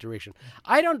movie in that direction.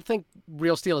 I don't think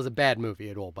Real Steel is a bad movie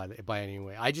at all by any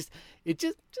way. It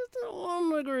just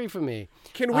don't agree for me.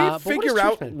 Can we figure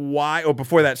out why? Oh,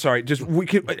 before that, sorry.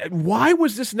 Why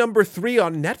was this number 3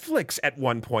 on Netflix at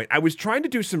one point? I was trying to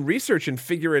do some research and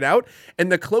figure it out,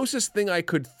 and the closest thing I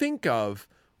could think of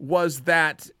was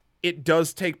that it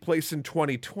does take place in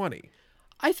 2020.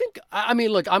 I think. I mean,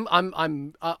 look,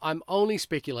 I'm only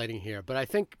speculating here, but I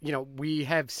think we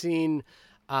have seen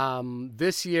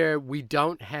this year we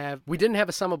didn't have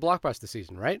a summer blockbuster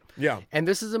season, right? Yeah. And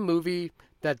this is a movie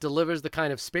that delivers the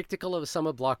kind of spectacle of a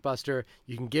summer blockbuster.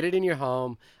 You can get it in your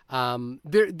home.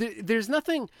 There's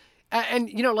nothing. And,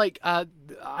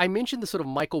 I mentioned the sort of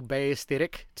Michael Bay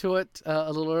aesthetic to it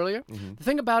a little earlier. Mm-hmm. The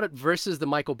thing about it versus the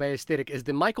Michael Bay aesthetic is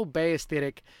the Michael Bay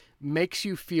aesthetic makes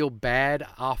you feel bad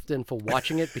often for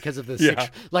watching it because of the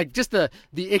just the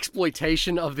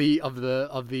exploitation of the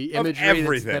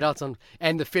imagery that's out on,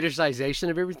 and the fetishization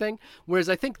of everything. Whereas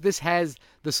I think this has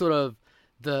the sort of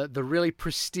the really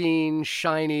pristine,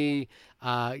 shiny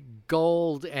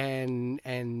gold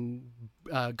and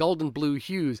golden blue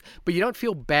hues, but you don't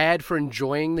feel bad for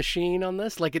enjoying the sheen on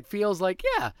this. Like, it feels like,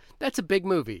 yeah, that's a big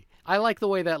movie. I like the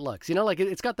way that looks. You know, like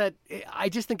it's got that. I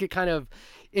just think it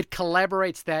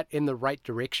collaborates that in the right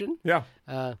direction. Yeah.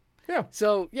 Yeah.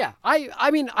 So yeah,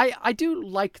 I mean I do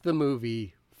like the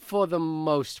movie for the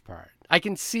most part. I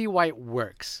can see why it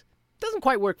works. It doesn't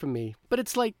quite work for me, but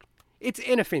it's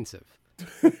inoffensive.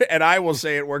 And I will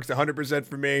say it works 100%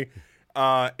 for me.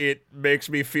 It makes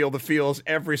me feel the feels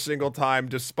every single time,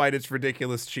 despite its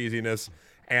ridiculous cheesiness.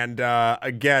 And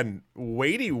again,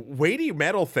 weighty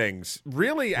metal things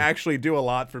really actually do a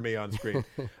lot for me on screen.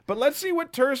 But let's see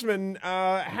what Tersman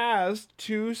has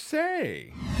to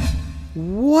say.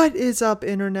 What is up,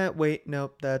 internet? Wait,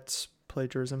 nope, that's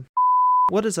plagiarism.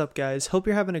 What is up, guys? Hope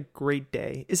you're having a great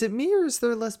day. Is it me or is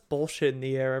there less bullshit in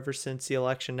the air ever since the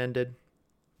election ended?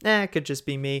 It could just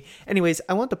be me. Anyways,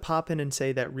 I want to pop in and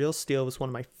say that Real Steel was one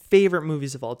of my favorite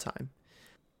movies of all time.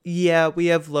 Yeah, we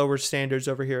have lower standards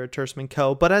over here at Tersman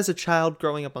Co., but as a child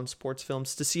growing up on sports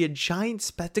films, to see a giant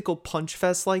spectacle punch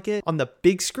fest like it on the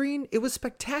big screen, it was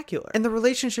spectacular. And the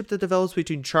relationship that develops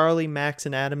between Charlie, Max,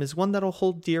 and Adam is one that'll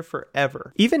hold dear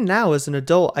forever. Even now, as an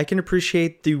adult, I can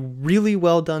appreciate the really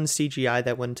well done CGI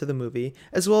that went into the movie,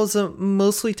 as well as a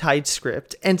mostly tight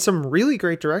script, and some really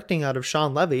great directing out of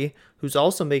Sean Levy, who's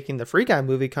also making the Free Guy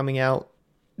movie coming out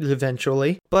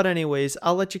eventually. But anyways,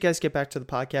 I'll let you guys get back to the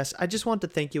podcast. I just want to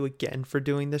thank you again for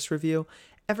doing this review.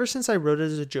 Ever since I wrote it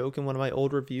as a joke in one of my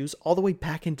old reviews, all the way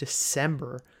back in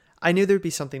December, I knew there'd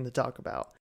be something to talk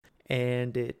about.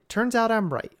 And it turns out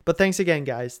I'm right. But thanks again,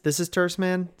 guys. This is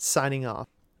Tersman, signing off.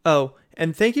 Oh,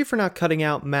 and thank you for not cutting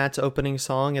out Matt's opening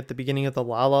song at the beginning of the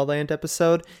La La Land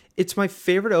episode. It's my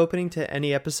favorite opening to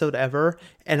any episode ever,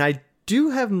 and I do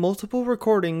have multiple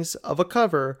recordings of a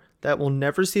cover that will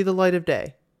never see the light of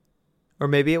day. Or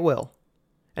maybe it will.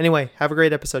 Anyway, have a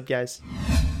great episode, guys.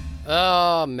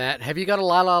 Oh, Matt, have you got a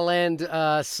La La Land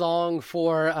song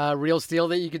for Real Steel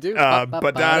that you could do?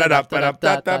 Robots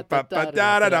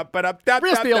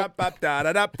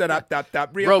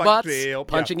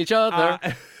punching each other.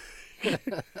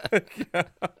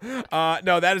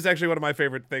 No, that is actually one of my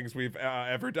favorite things we've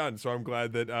ever done. So I'm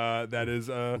glad that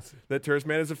that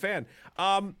Tersman is a fan.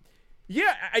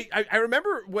 Yeah, I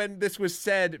remember when this was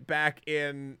said back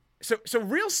in. So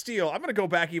Real Steel, I'm going to go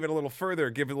back even a little further,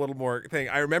 give it a little more thing.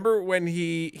 I remember when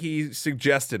he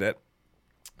suggested it,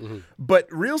 but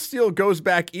Real Steel goes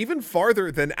back even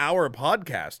farther than our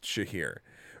podcast, Shahir.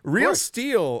 Real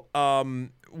Steel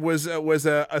was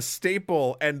a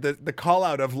staple, and the call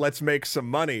out of "Let's make some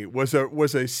money" was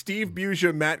a Steve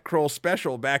Buja, Matt Kroll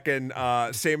special back in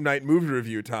same night movie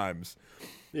review times.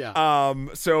 Yeah.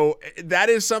 So that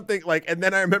is something like, and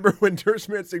then I remember when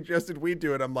Tersman suggested we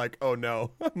do it, I'm like, oh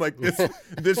no, I'm like,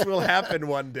 this will happen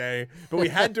one day, but we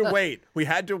had to wait. We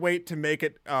had to wait to make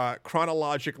it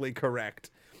chronologically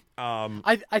correct.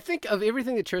 I think of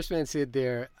everything that Tersman said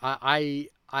there, I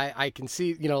can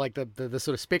see, you know, like the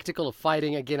sort of spectacle of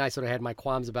fighting. Again, I sort of had my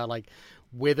qualms about like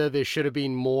whether there should have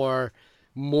been more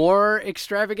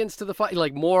extravagance to the fight,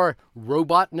 like more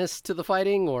robotness to the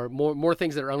fighting, or more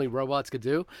things that only robots could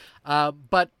do.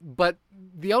 But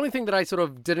the only thing that I sort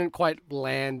of didn't quite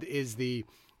land is the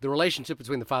relationship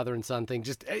between the father and son thing.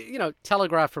 Just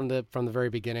telegraphed from the very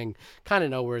beginning. Kind of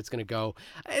know where it's going to go.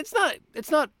 It's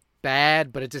not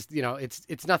bad, but it just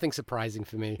it's nothing surprising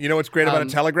for me. You know what's great about a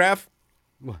telegraph?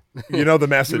 You know the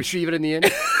message. You receive it in the end.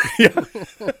 Yeah.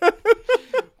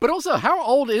 But also, how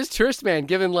old is Tersman?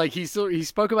 Given like he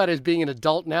spoke about it as being an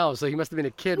adult now, so he must have been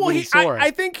a kid when he saw it. I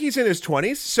think he's in his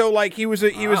 20s. So like he was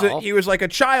like a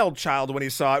child when he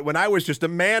saw it. When I was just a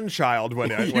man child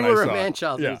when I saw it. You were a man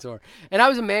child when you saw it, and I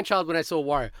was a man child when I saw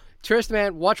Warrior.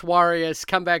 Tersman, watch Warriors.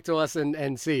 Come back to us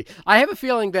and see. I have a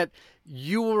feeling that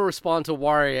you will respond to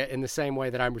Warrior in the same way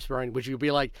that I'm responding, which you'll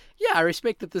be like, yeah, I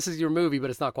respect that this is your movie,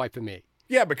 but it's not quite for me.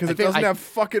 Yeah, because it doesn't have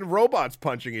fucking robots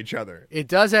punching each other. It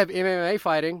does have MMA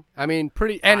fighting. I mean,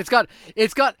 pretty, and it's got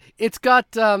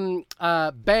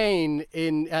Bane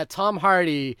in Tom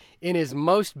Hardy in his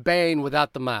most Bane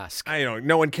without the mask. I know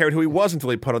no one cared who he was until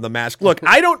he put on the mask. Look,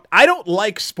 I don't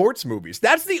like sports movies.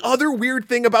 That's the other weird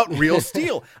thing about Real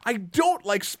Steel. I don't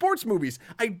like sports movies.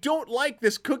 I don't like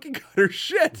this cookie cutter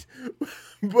shit.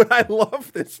 But I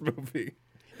love this movie.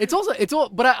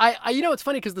 But I it's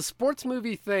funny because the sports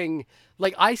movie thing,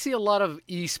 like I see a lot of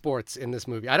esports in this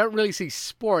movie. I don't really see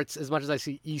sports as much as I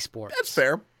see esports. That's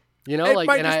fair. You know, I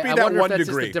wonder if that's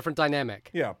just a different dynamic.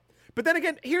 Yeah. But then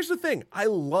again, here's the thing. I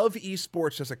love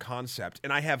esports as a concept,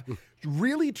 and I have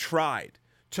really tried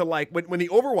to, like, when the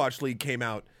Overwatch League came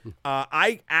out,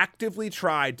 I actively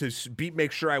tried to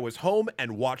make sure I was home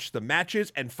and watch the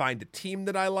matches and find a team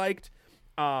that I liked.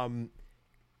 And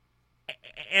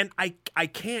I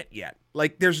can't yet.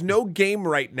 Like, there's no game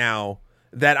right now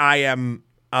that I am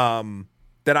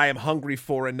that I am hungry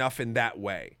for enough in that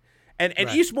way. And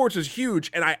esports is huge,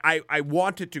 and I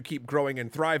want it to keep growing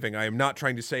and thriving. I am not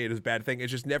trying to say it is a bad thing. It's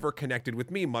just never connected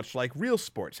with me, much like real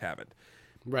sports haven't.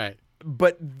 Right.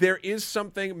 But there is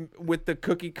something with the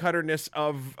cookie cutterness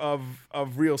of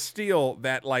Real Steel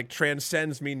that like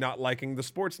transcends me not liking the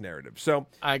sports narrative. So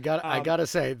I gotta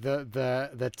say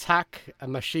the Tak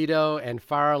Mashido and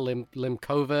Farah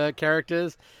Limkova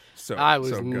characters. I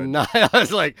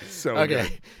was like, so okay.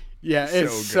 Good. Yeah,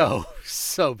 it's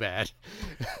so bad.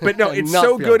 But no, it's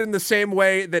so good in the same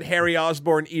way that Harry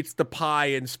Osborn eats the pie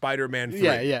in Spider-Man 3.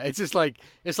 Yeah. It's just like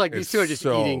these two are just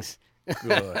eating.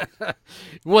 Good.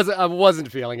 I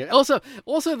wasn't feeling it. Also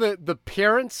the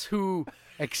parents who,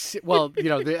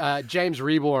 the James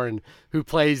Reborn who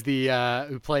plays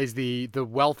the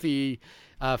wealthy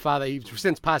father. He's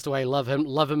since passed away. Love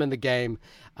him in the game.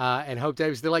 And Hope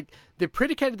Davis. They're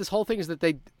predicated this whole thing is that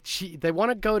they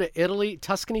want to go to Italy,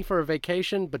 Tuscany for a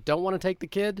vacation, but don't want to take the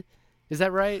kid. Is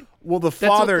that right? Well, the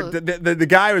father, the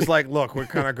guy was like, look, we're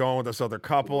kind of going with this other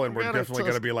couple, and we're definitely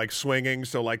going to be like swinging.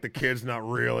 So like the kid's not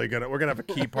really we're going to have a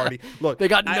key party. Look, they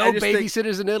got no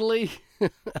babysitters in Italy.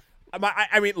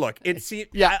 I mean, look, it's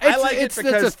it's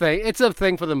a thing. It's a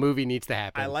thing for the movie needs to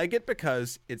happen. I like it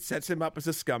because it sets him up as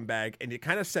a scumbag, and it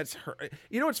kind of sets her.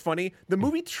 You know what's funny? The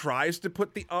movie tries to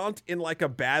put the aunt in like a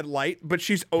bad light, but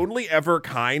she's only ever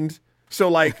kind. So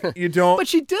like you don't. But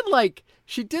she did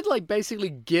basically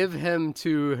give him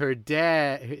to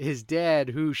his dad,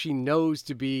 who she knows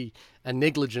to be a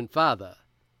negligent father,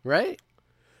 right?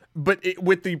 But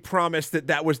with the promise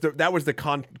that was the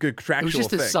contractual It was just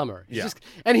thing. his summer. Yeah.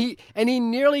 And he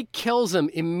nearly kills him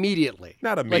immediately.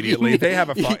 Not immediately. They have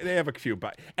a few,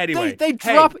 but anyway.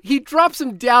 He drops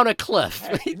him down a cliff.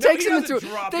 He takes him into.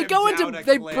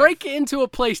 They break into a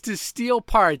place to steal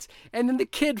parts, and then the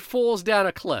kid falls down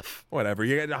a cliff. Whatever.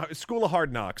 You get School of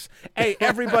Hard Knocks. Hey,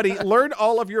 everybody, learn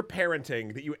all of your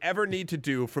parenting that you ever need to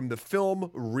do from the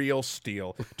film Real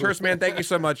Steel. Terse Man, thank you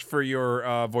so much for your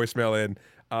voicemail in.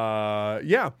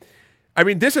 Yeah. I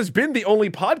mean, this has been the only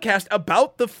podcast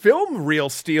about the film Real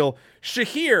Steel.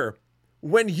 Shahir,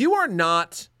 when you are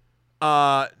not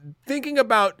thinking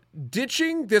about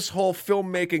ditching this whole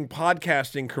filmmaking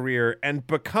podcasting career and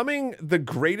becoming the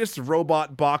greatest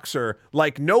robot boxer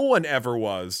like no one ever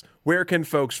was, where can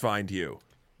folks find you?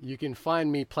 You can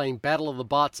find me playing Battle of the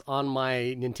Bots on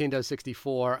my Nintendo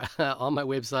 64 on my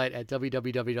website at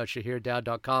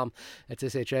www.shahirdaud.com. That's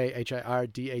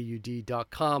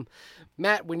SHAHIRDAUD.com.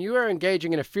 Matt, when you are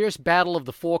engaging in a fierce battle of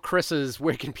the four Chris's,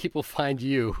 where can people find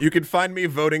you? You can find me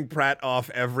voting Pratt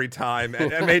off every time at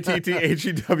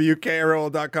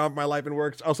MATTHEWKRL.com, my life and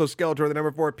works. Also, Skeletor, the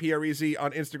number 4, PREZ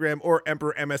on Instagram, or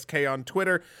Emperor MSK on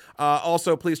Twitter.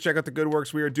 Also, please check out the good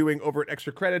works we are doing over at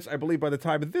Extra Credits. I believe by the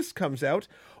time this comes out,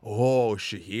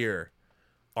 Shahir.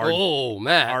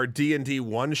 Our D&D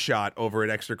one-shot over at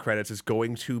Extra Credits is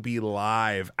going to be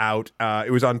live out.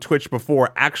 It was on Twitch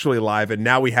before, actually live, and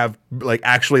now we have like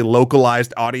actually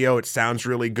localized audio. It sounds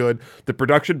really good. The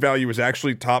production value is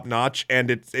actually top-notch, and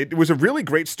it was a really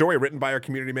great story written by our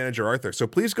community manager, Arthur. So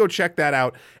please go check that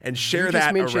out and share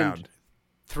that around.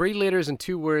 3 letters and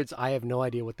 2 words. I have no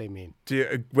idea what they mean.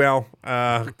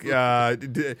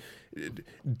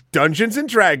 Dungeons and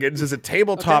Dragons is a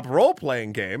tabletop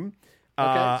role-playing game.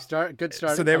 Good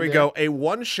start. So there we go. A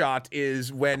one-shot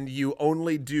is when you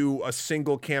only do a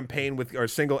single campaign or a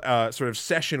single sort of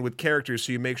session with characters,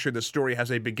 so you make sure the story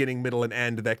has a beginning, middle, and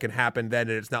end that can happen then,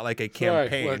 and it's not like a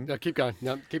campaign. No, keep going.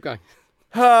 Keep going.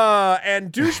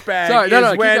 And douchebag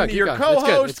is when your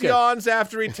co-host yawns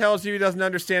after he tells you he doesn't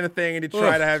understand a thing, and you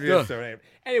try to have your...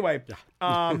 Anyway,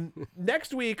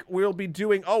 next week we'll be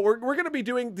doing... we're going to be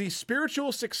doing the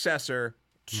spiritual successor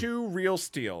to Real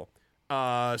Steel.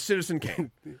 Citizen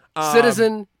Kane.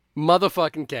 Citizen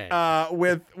motherfucking Kane.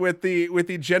 With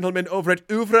the gentlemen over at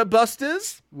Oeuvre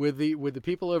Busters. With the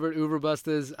people over at Oeuvre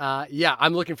Busters. Yeah,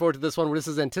 I'm looking forward to this one. This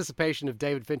is anticipation of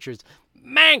David Fincher's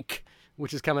Mank,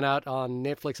 which is coming out on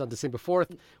Netflix on December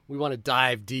 4th. We want to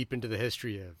dive deep into the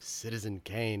history of Citizen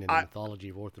Kane and the mythology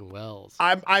of Orson Welles.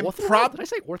 Did I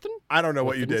say Orson? I don't know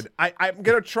what you did. I'm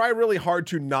going to try really hard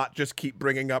to not just keep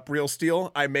bringing up Real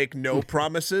Steel. I make no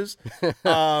promises.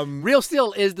 Real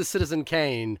Steel is the Citizen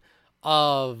Kane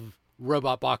of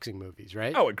robot boxing movies,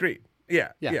 right? Oh, agreed.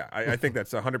 Yeah. I think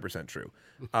that's 100% true.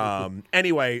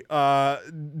 Anyway,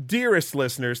 dearest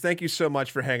listeners, thank you so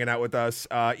much for hanging out with us.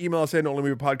 Email us in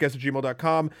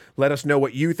onlymoviepodcast@gmail.com. Let us know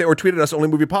what you think, or tweet at us,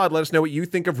 onlymoviepod. Let us know what you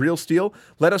think of Real Steel.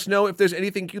 Let us know if there's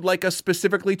anything you'd like us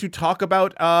specifically to talk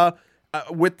about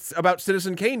about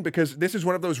Citizen Kane, because this is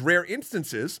one of those rare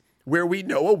instances where we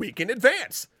know a week in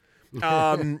advance.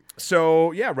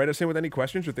 So yeah, write us in with any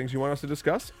questions or things you want us to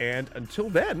discuss. And until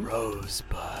then,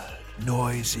 Rosebud.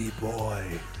 Noisy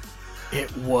boy.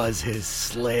 It was his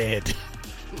sled.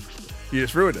 You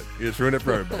just ruined it. You just ruined it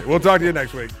for everybody. We'll talk to you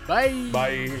next week. Bye.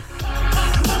 Bye.